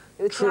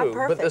 It's not True,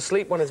 perfect. but the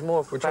sleep one is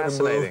more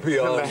fascinating.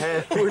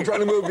 We're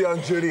trying to move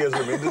beyond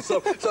Judaism into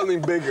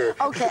something bigger.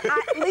 Okay,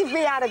 leave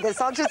me out of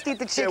this. I'll just eat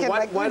the chicken.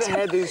 Yeah, why the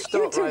hairdos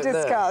stop You two right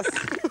discuss.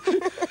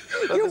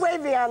 You're way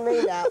beyond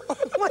me now.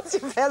 What's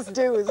your best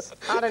dues?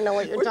 I don't know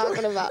what you're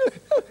talking about.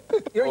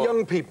 You're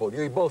young people.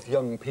 You're both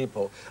young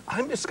people.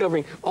 I'm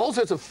discovering all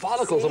sorts of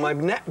follicles on my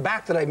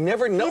back that I've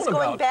never known about.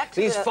 Going back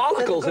to These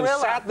follicles have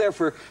sat there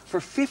for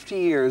 50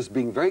 years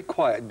being very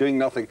quiet, doing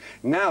nothing.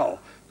 Now,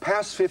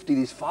 past 50,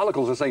 these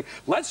follicles are saying,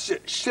 let's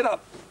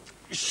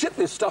shit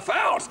this stuff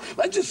out.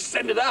 Let's just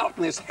send it out.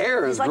 And this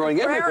hair is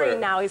growing everywhere. He's like a prairie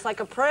now. He's like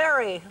a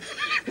prairie.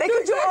 They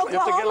could do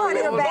Oklahoma on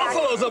your back.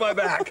 Buffaloes on my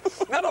back.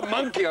 Not a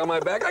monkey on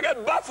my back. I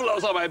got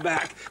buffaloes on my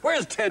back.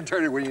 Where's Ted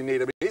Turner when you need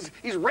him?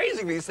 He's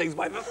raising these things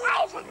by the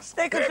thousands.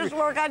 They could just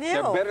work on you.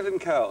 They're better than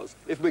cows.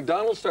 If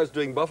McDonald's starts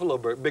doing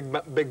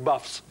big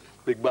buffs,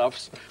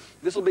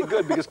 this will be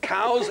good because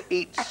cows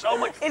eat so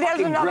much fucking grass.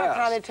 It has another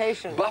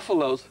connotation.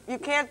 Buffaloes. You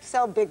can't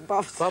sell big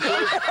buffs.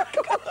 Buffaloes?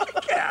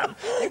 You can't.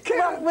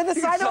 Well, with a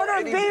side order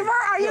of beaver?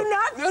 Are you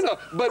nuts? No.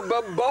 But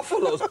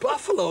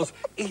buffaloes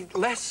eat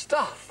less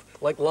stuff,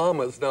 like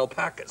llamas and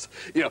alpacas.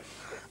 You know,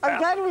 I'm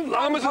glad we've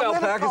llamas and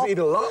alpacas eat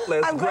a lot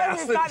less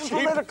grass than sheep. I'm glad we've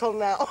gotten political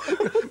now.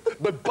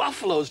 But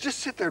buffaloes just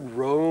sit there and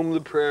roam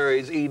the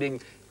prairies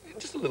eating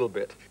just a little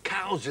bit.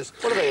 Cows just...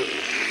 What are they?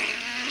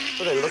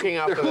 Are they looking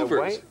after their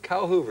weight?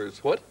 Cow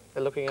hoovers. What?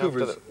 They're looking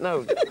after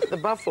the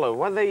buffalo.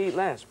 Why do they eat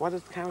less? Why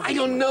does cows? I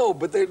don't know,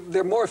 but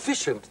they're more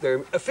efficient. They're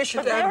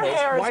efficient animals.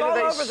 Why do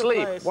they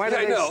sleep? Why do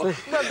they sleep?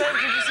 No, did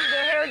you see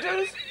their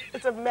hairdos?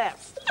 It's a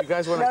mess. You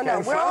guys want to? No,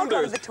 we're all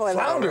going to the toilet.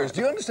 Flounders.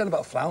 Do you understand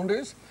about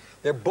flounders?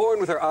 They're born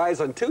with their eyes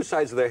on 2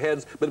 sides of their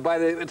heads, but by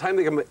the time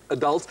they become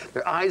adults,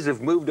 their eyes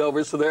have moved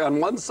over, so they're on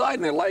one side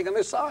and they're lying on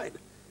their side.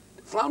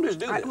 Flounders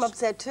do this. I'm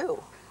upset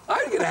too.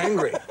 I get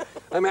angry.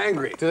 I'm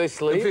angry. Do they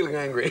sleep? I'm feeling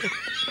angry.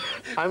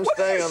 I'm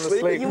staying on the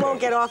sleep. You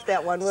won't get off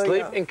that one, will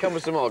you? Sleep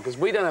encompasses them all, because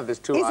we don't have this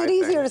two-eye thing. Is it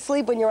easier to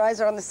sleep when your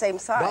eyes are on the same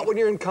side? Not when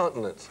you're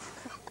incontinent.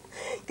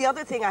 The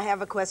other thing I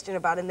have a question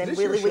about, and then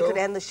really we could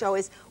end the show,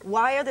 is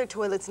why are there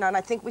toilets now? And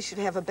I think we should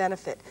have a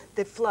benefit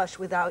that flush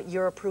without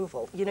your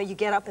approval. You know, you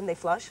get up and they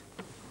flush.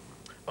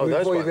 Oh,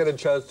 before you get a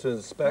chance to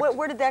inspect.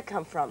 Where did that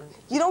come from?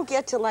 You don't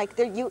get to like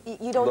you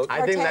don't.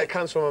 I think that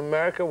comes from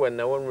America, where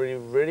no one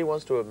really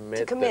wants to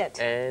admit that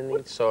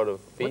any sort of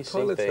feces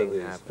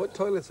thing happens. What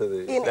toilets are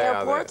these? In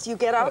airports, you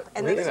get up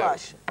and they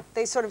flush.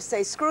 They sort of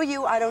say, "Screw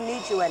you, I don't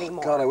need you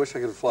anymore." God, I wish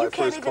I could fly first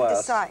class. You can't even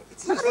decide.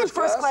 It's not in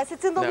first class.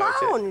 It's in the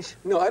lounge.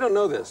 No, I don't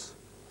know this.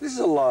 This is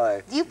a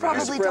lie. You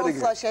probably don't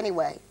flush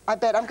anyway. I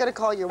bet I'm going to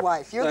call your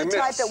wife. You're the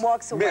type that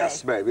walks away.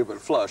 Miss, maybe,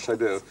 but flush, I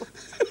do.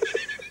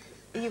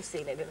 You've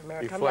seen it in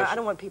America. I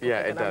don't want people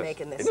thinking I'm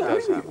making this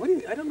up. What do you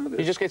mean? I don't know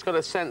this. It's got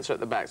a sensor at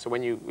the back, so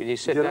when you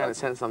sit down, it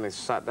sends something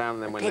sat down,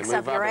 and then when they move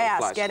up, your it ass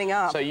flush. getting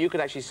up. So you could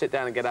actually sit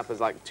down and get up as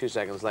like 2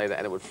 seconds later,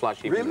 and it would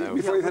flush even though...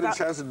 Before you've had a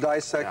chance to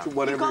dissect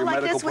whatever your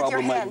medical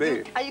problem might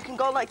be. You can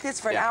go like this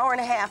for an hour and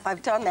a half.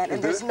 I've done that,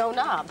 and there's no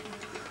knob.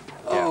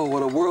 Oh,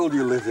 what a world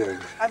you live in.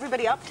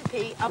 Everybody up to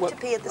pee at the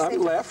same time.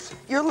 I'm left.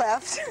 You're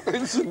left.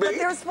 It's me. But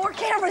there's 4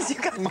 cameras.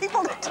 You've got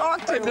people to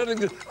talk to.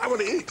 I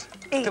want to eat.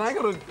 Can I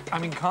go to,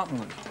 I'm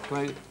incontinent. Can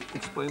I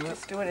explain that?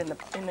 Just do it in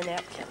the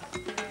napkin.